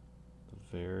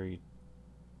the very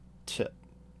tip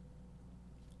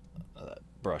of that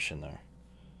brush in there.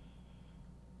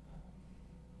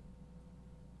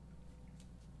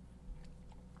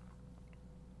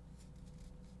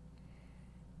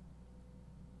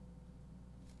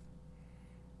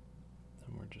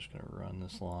 And we're just going to run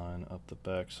this line up the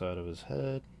back side of his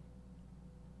head.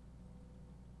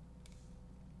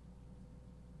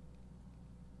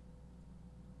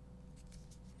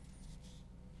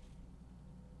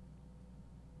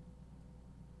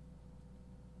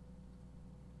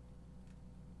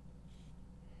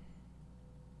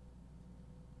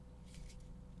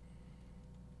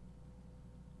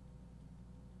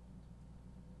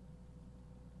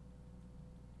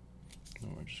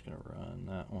 And we're just going to run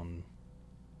that one.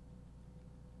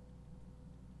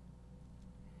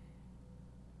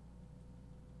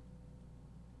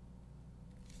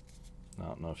 I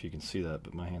don't know if you can see that,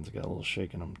 but my hands got a little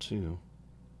shake in them too.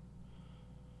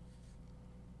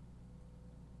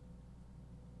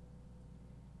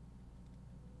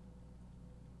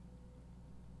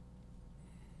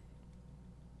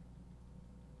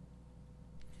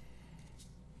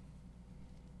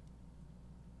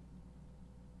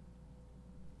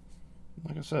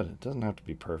 Like I said, it doesn't have to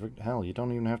be perfect. Hell, you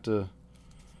don't even have to...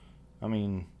 I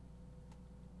mean,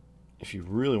 if you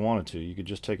really wanted to, you could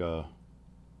just take a...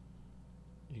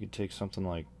 You could take something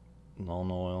like Nuln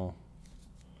Oil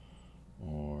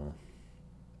or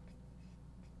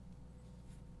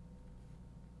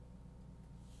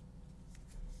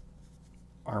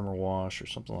Armor Wash or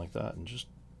something like that and just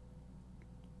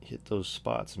hit those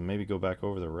spots and maybe go back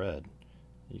over the red.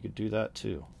 You could do that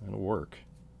too. It'll work.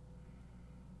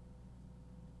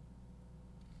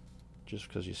 Just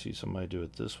because you see somebody do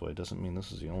it this way doesn't mean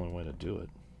this is the only way to do it.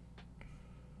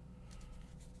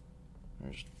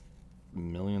 There's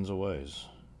millions of ways.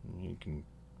 You can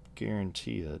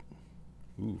guarantee that.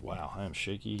 Ooh, wow, I am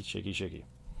shaky, shaky, shaky.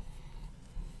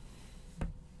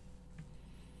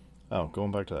 Oh,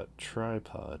 going back to that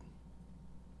tripod,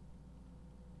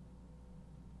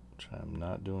 which I'm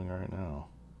not doing right now.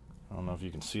 I don't know if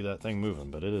you can see that thing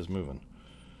moving, but it is moving.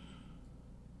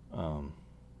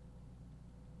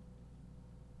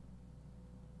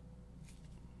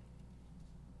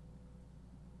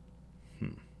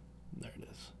 There it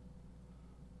is.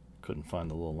 Couldn't find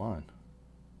the little line.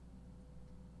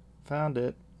 Found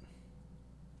it.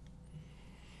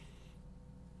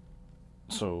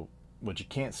 So what you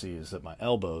can't see is that my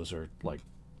elbows are like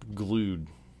glued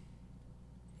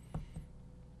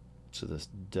to this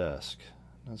desk.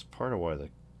 That's part of why the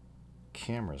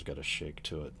camera's got a shake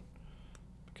to it,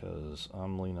 because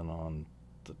I'm leaning on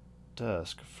the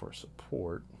desk for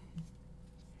support.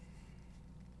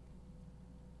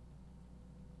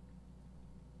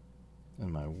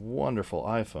 And my wonderful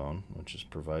iPhone, which is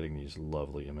providing these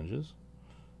lovely images,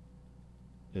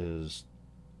 is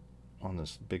on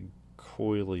this big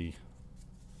coily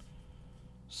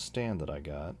stand that I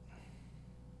got.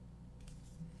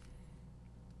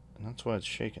 And that's why it's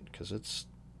shaking, because it's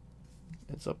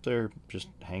up there just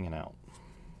hanging out.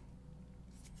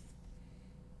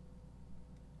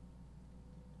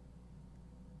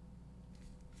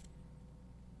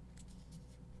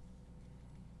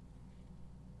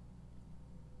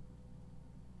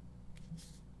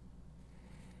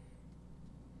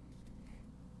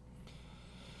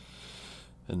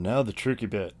 And now the tricky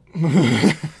bit.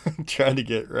 Trying to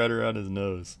get right around his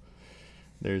nose.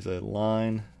 There's a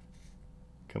line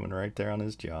coming right there on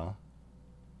his jaw.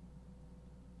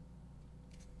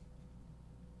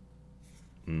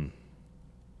 It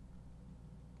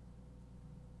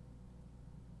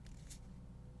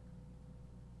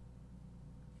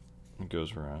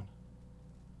goes around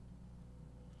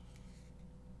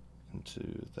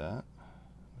into that.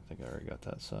 I think I already got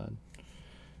that side.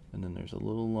 And then there's a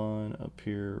little line up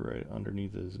here right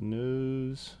underneath his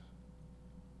nose.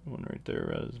 One right there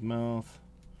around his mouth.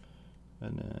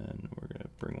 And then we're going to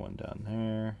bring one down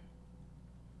there.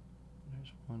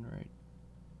 There's one right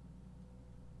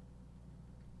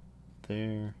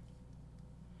there.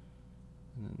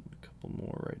 And then a couple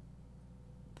more right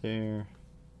there.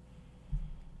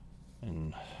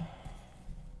 And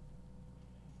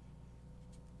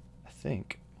I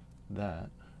think that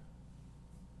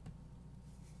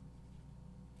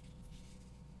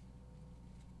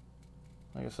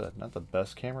like I said, not the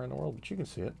best camera in the world, but you can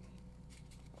see it.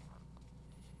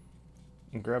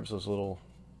 It grabs those little,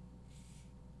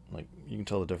 like, you can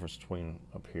tell the difference between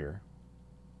up here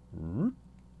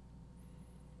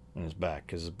And his back,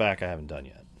 because his back I haven't done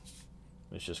yet.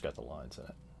 It's just got the lines in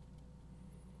it.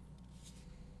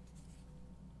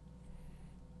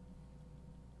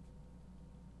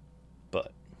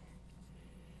 But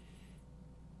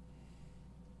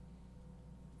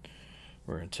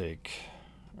we're going to take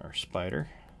our spider.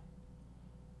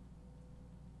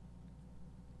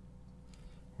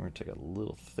 We're going to take a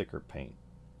little thicker paint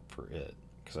for it,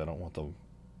 because I don't want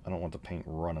the paint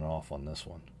running off on this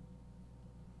one.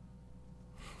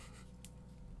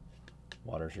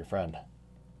 Water's your friend.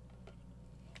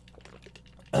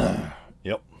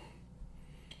 Yep.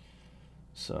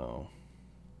 So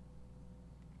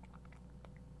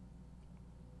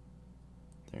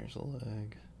there's a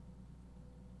leg.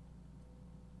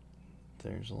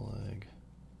 There's a leg.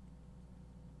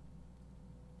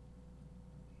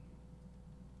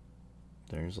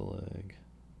 There's a leg.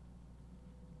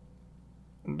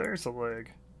 And there's a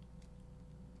leg.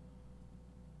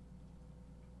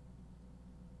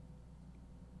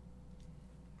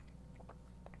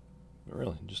 But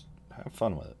really, just have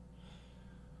fun with it.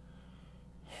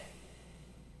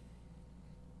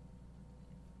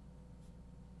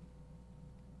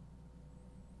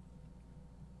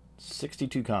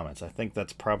 "62 comments. I think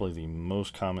that's probably the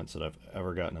most comments that I've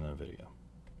ever gotten in a video.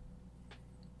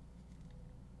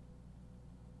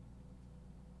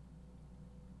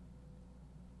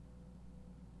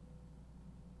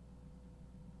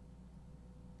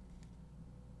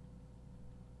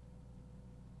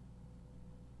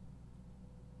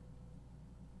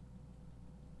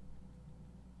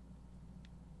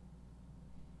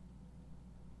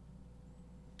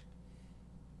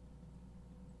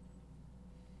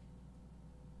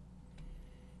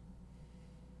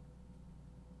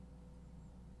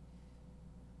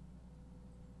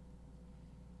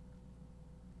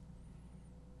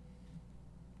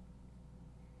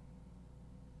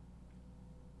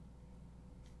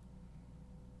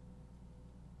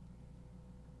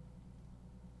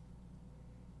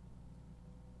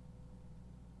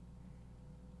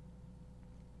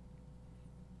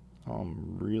 All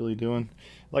I'm really doing,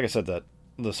 like I said, that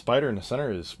the spider in the center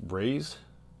is raised,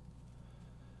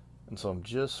 and so I'm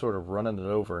just sort of running it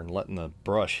over and letting the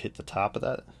brush hit the top of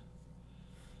that.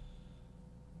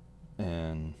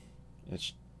 And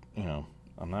it's, you know,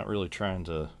 I'm not really trying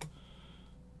to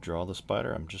draw the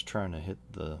spider, I'm just trying to hit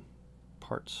the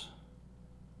parts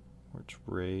where it's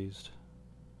raised,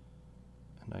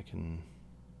 and I can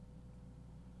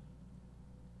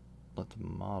let the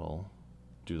model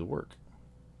do the work.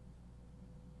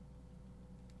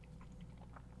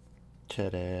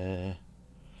 Ta-da!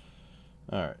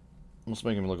 Alright, let's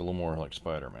make him look a little more like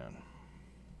Spider-Man.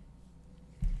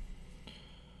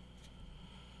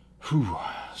 Whew.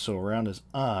 So around his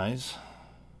eyes,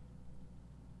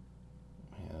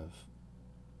 we have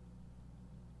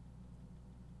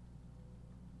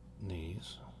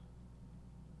these.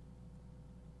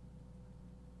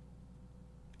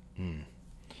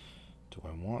 Do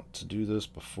I want to do this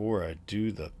before I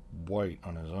do the white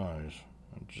on his eyes?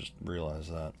 I just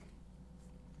realized that.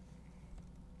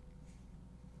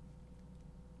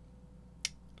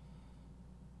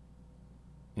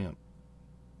 Yep,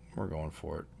 we're going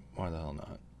for it. Why the hell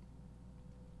not?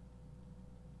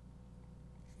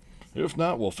 If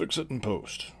not, we'll fix it in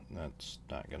post. That's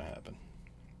not gonna happen.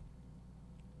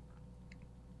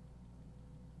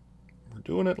 We're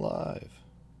doing it live.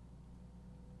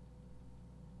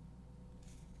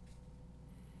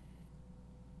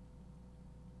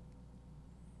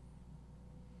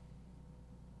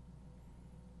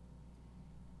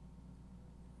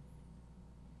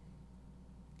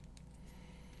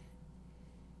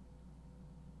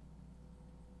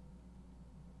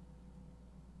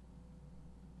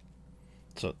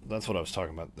 So that's what I was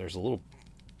talking about. There's a little,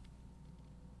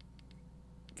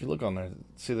 if you look on there,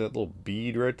 see that little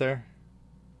bead right there?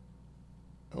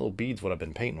 That little bead's what I've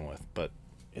been painting with, but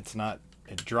it's not,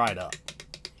 it dried up.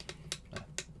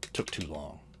 It took too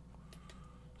long.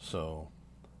 So,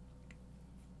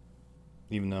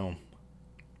 even though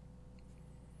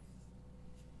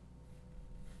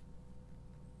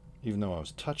I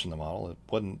was touching the model, it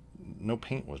wasn't, no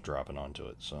paint was dropping onto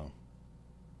it, so.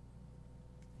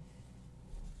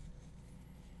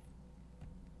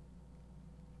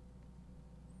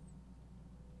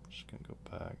 Just gonna go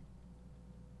back,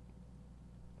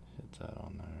 hit that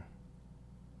on there.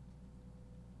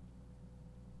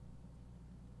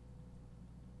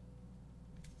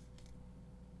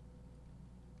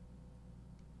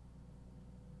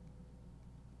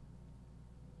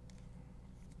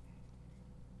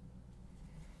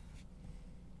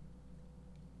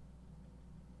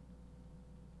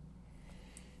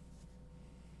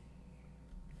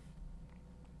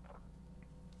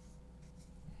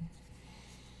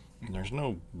 there's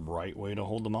no right way to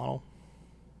hold the model.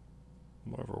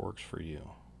 Whatever works for you.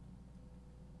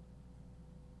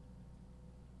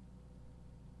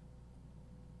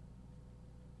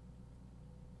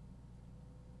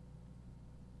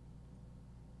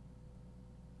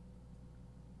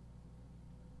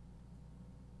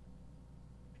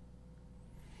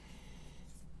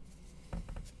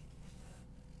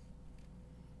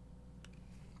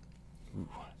 Ooh.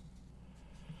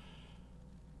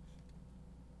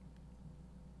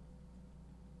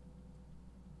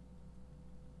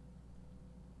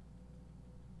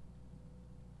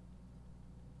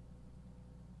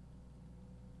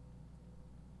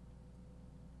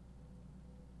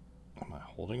 Am I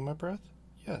holding my breath?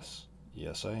 Yes.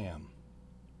 Yes, I am.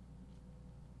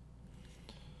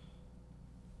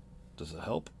 Does it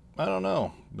help? I don't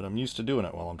know, but I'm used to doing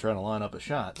it while I'm trying to line up a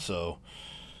shot, so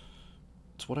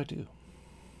it's what I do.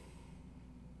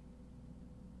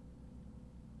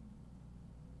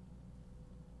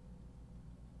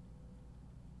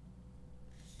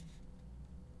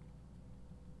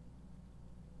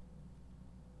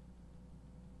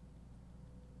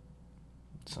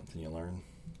 Something you learn.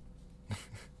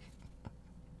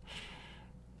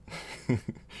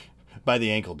 By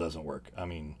the ankle doesn't work. I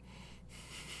mean,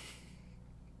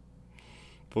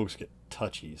 folks get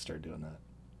touchy, you start doing that.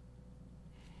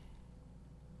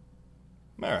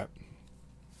 Alright.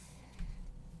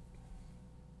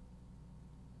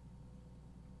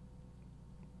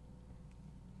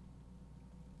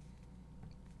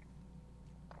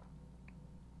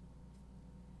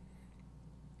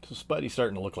 So Spidey's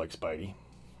starting to look like Spidey.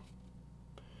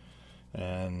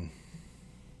 And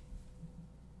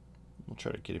we'll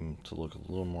try to get him to look a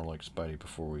little more like Spidey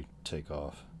before we take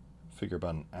off. Figure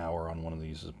about an hour on one of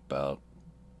these is about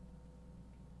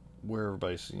where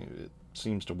everybody it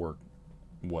seems to work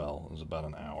well, is about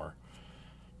an hour.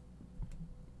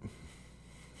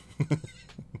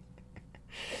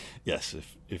 Yes,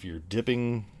 if you're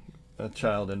dipping a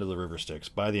child into the river Styx,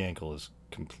 by the ankle is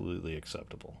completely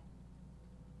acceptable.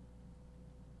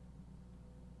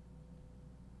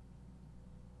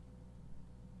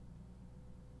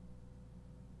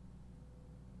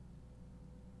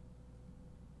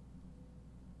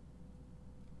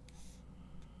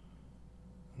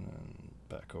 And then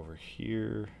back over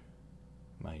here.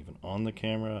 Am I even on the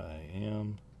camera? I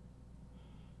am.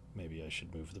 Maybe I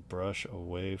should move the brush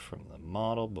away from the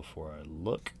model before I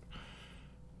look.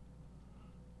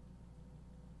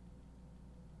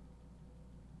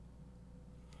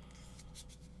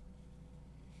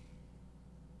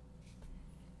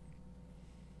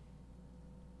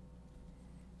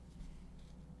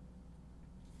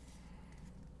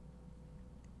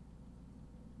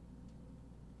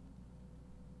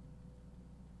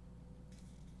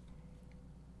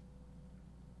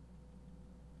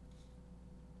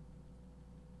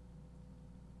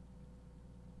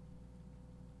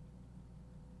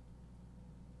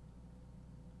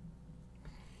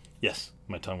 Yes,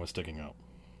 my tongue was sticking out.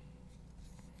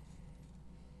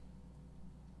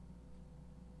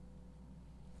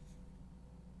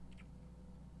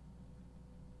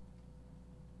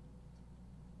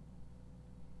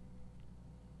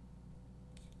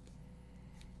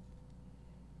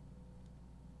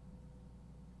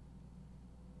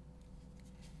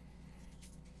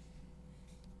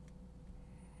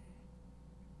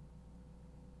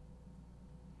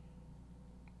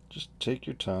 Just take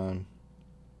your time.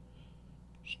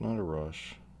 It's not a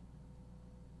rush.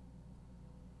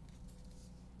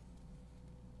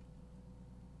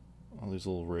 All these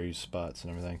little raised spots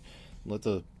and everything.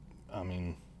 You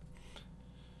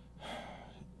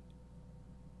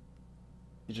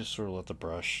just sort of let the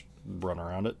brush run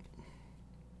around it.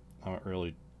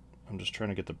 I'm just trying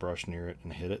to get the brush near it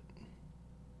and hit it.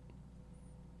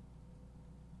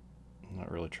 I'm not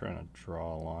really trying to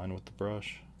draw a line with the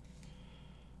brush.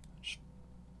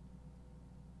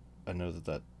 I know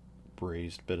that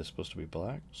raised bit is supposed to be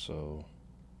black, so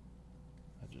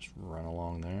I just run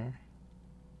along there.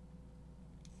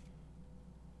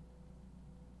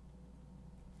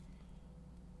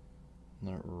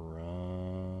 Let it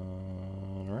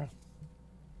run around.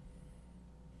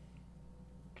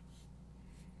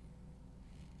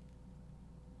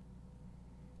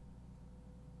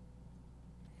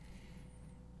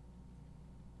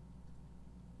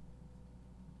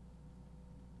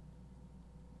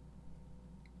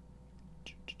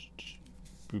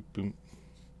 Boop, boom.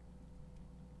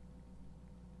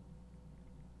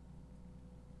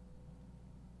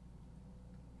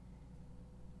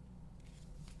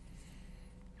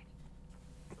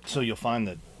 So you'll find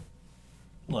that,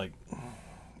 like,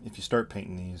 if you start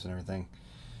painting these and everything,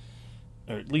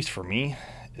 or at least for me,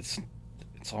 it's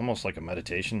it's almost like a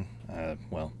meditation.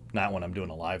 Well, not when I'm doing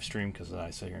a live stream, because then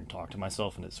I sit here and talk to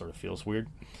myself and it sort of feels weird.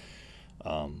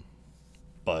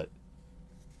 But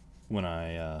when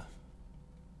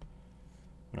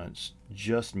it's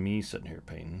just me sitting here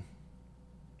painting,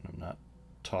 I'm not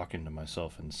talking to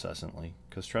myself incessantly,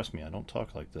 because trust me, I don't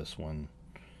talk like this when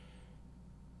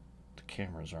the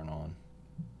cameras aren't on.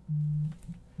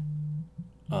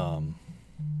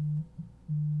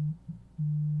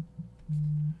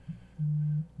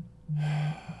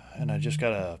 And I just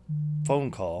got a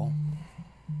phone call,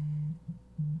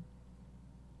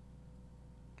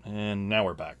 and now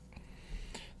we're back.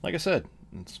 Like I said,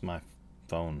 it's my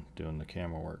phone doing the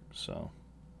camera work, so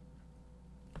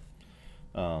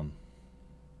when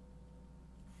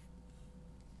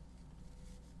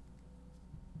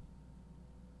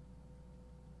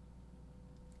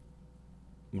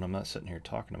I'm not sitting here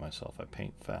talking to myself, I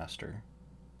paint faster,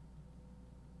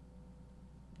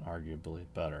 arguably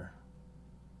better.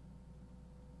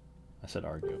 I said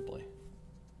arguably.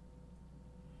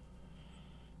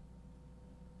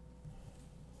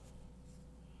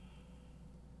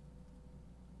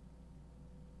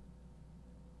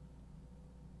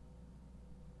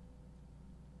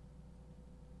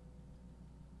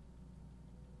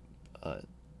 But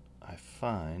I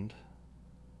find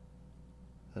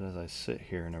that as I sit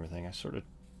here and everything,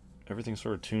 everything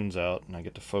sort of tunes out, and I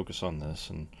get to focus on this,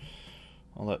 and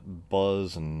all that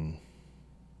buzz and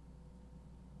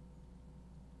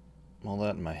all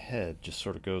that in my head just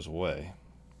sort of goes away.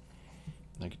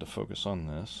 I get to focus on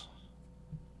this.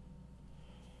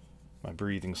 My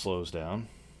breathing slows down.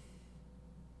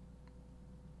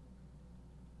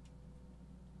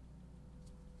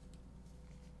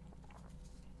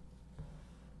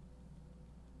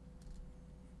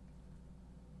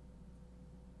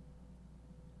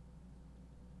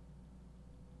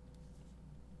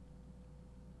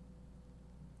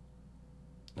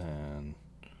 And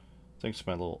thanks to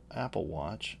my little Apple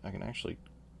Watch, I can actually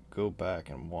go back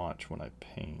and watch when I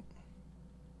paint.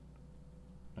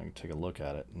 I can take a look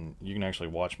at it, and you can actually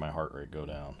watch my heart rate go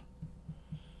down.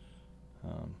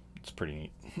 It's pretty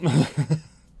neat.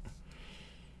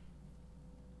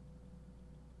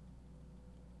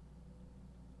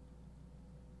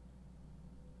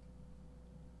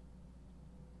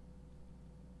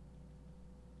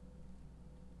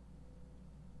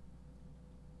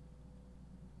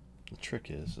 The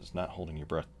trick is not holding your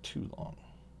breath too long.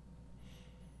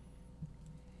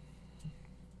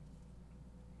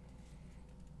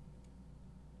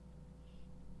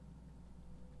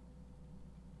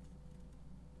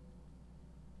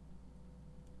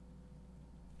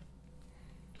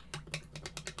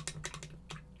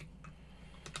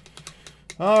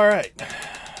 All right.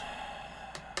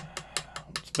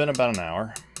 It's been about an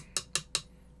hour,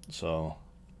 so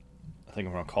I think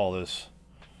I'm gonna call this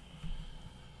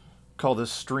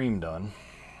stream done.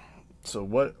 So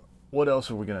what else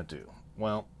are we gonna do?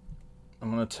 Well, I'm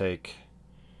gonna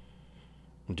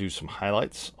do some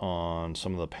highlights on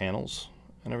some of the panels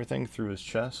and everything through his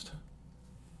chest.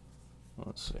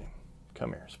 Let's see.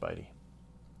 Come here, Spidey.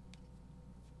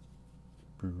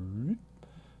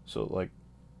 So like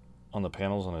on the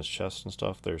panels on his chest and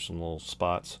stuff, there's some little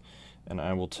spots, and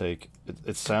I will take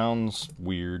it sounds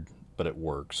weird, but it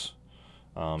works.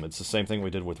 It's the same thing we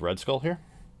did with Red Skull here.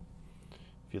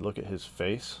 If you look at his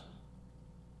face,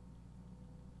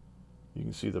 you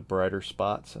can see the brighter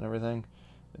spots and everything.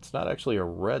 It's not actually a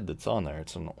red that's on there,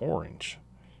 it's an orange.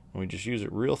 And we just use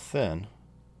it real thin,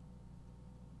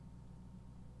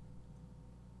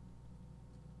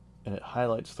 and it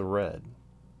highlights the red.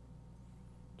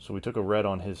 So we took a red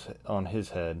on his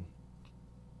head,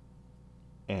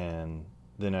 and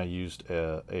then I used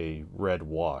a red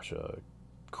wash, a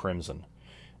crimson,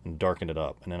 and darkened it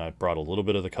up. And then I brought a little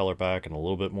bit of the color back and a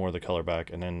little bit more of the color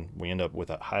back, and then we end up with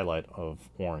that highlight of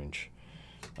orange.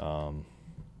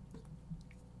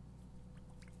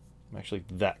 Actually,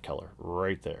 that color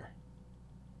right there.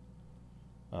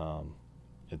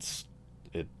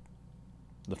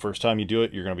 The first time you do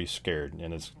it, you're going to be scared,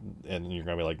 and you're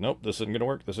going to be like, nope, this isn't going to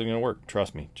work, this isn't going to work.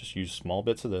 Trust me, just use small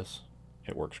bits of this.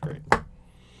 It works great.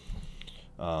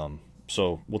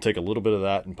 So we'll take a little bit of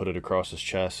that and put it across his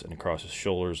chest and across his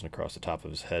shoulders and across the top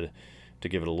of his head to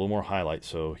give it a little more highlight,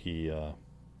 so he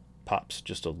pops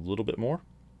just a little bit more.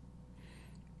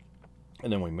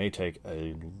 And then we may take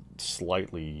a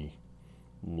slightly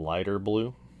lighter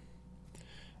blue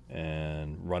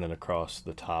and run it across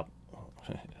the top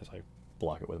as I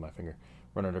block it with my finger,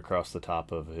 run it across the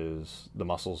top of the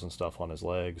muscles and stuff on his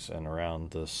legs and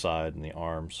around the side and the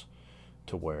arms,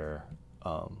 to where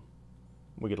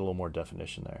we get a little more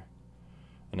definition there.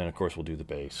 And then of course we'll do the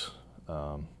base.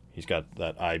 he's got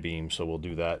that I-beam, so we'll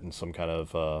do that in some kind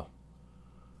of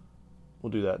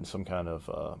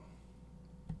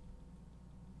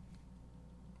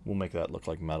we'll make that look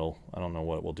like metal. I don't know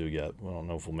what we'll do yet. I don't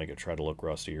know if we'll make it try to look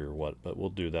rusty or what, but we'll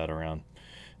do that around.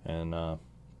 And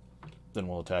then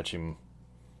we'll attach him.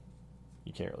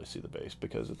 You can't really see the base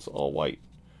because it's all white,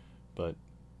 but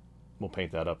we'll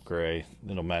paint that up gray.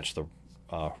 Then it'll match the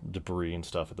debris and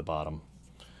stuff at the bottom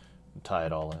and tie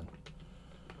it all in.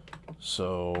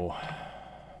 So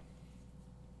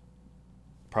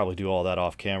probably do all that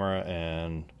off camera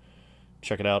and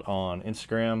check it out on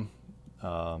Instagram.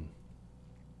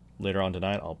 Later on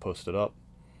tonight I'll post it up,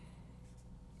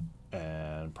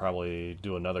 and probably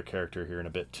do another character here in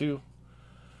a bit too.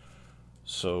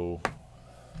 So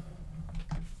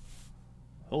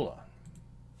hold on.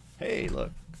 Hey, look,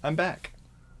 I'm back.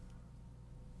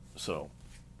 So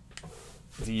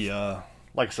the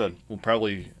like I said, we'll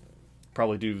probably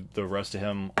do the rest of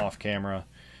him off camera.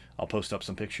 I'll post up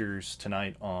some pictures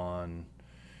tonight on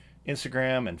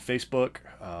Instagram and Facebook.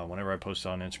 Whenever I post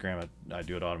on Instagram, I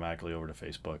do it automatically over to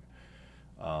Facebook.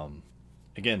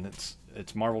 Again,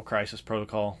 it's Marvel Crisis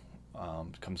Protocol.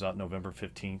 It comes out November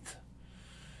 15th.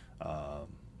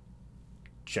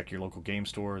 Check your local game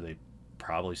store. They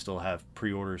probably still have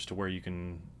pre-orders to where you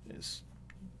can,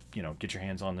 get your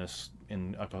hands on this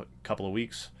in a couple of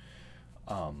weeks.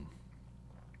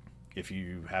 If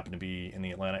you happen to be in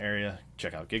the Atlanta area,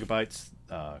 check out Giga-Bites.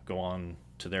 Go on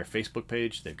to their Facebook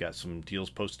page. They've got some deals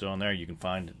posted on there. You can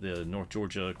find the North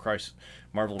Georgia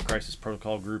Marvel Crisis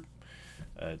Protocol group.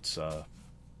 It's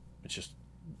just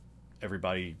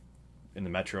everybody in the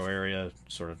metro area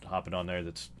sort of hopping on there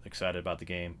that's excited about the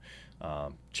game.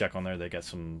 Check on there. They got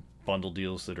some bundle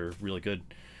deals that are really good.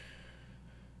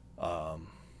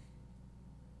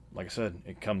 Like I said,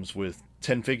 it comes with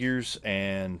 10 figures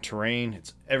and terrain.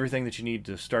 It's everything that you need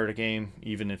to start a game,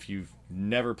 even if you've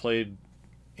never played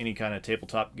any kind of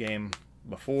tabletop game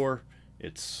before.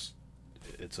 It's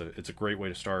a great way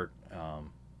to start.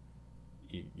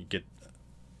 You get,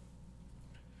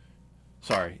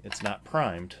 sorry, it's not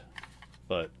primed,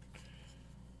 but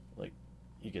like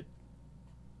you get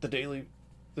the daily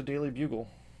bugle.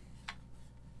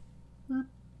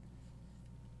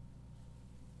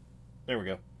 There we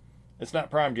go. It's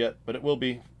not primed yet, but it will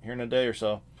be here in a day or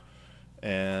so.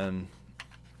 And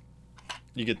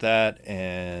you get that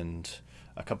and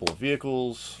a couple of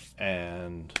vehicles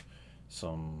and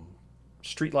some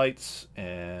street lights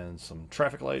and some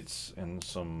traffic lights and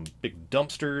some big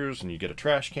dumpsters, and you get a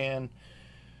trash can.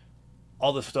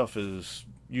 All this stuff is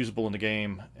usable in the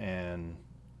game, and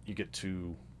you get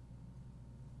to,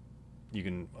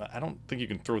 I don't think you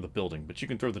can throw the building, but you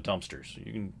can throw the dumpsters.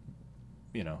 You can,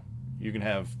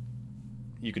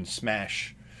 you can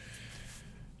smash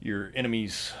your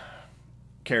enemies'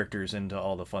 characters into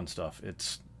all the fun stuff.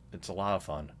 It's a lot of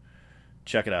fun.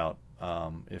 Check it out.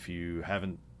 If you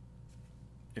haven't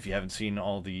seen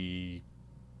all the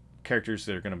characters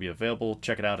that are going to be available,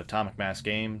 check it out at Atomic Mass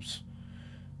Games.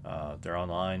 They're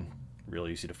online,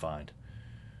 really easy to find.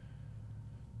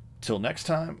 Till next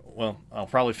time, well, I'll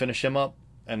probably finish him up,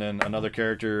 and then another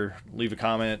character, leave a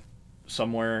comment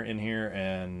somewhere in here,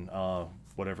 and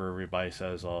whatever everybody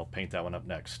says, I'll paint that one up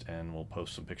next, and we'll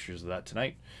post some pictures of that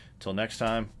tonight. Till next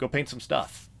time, go paint some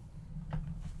stuff.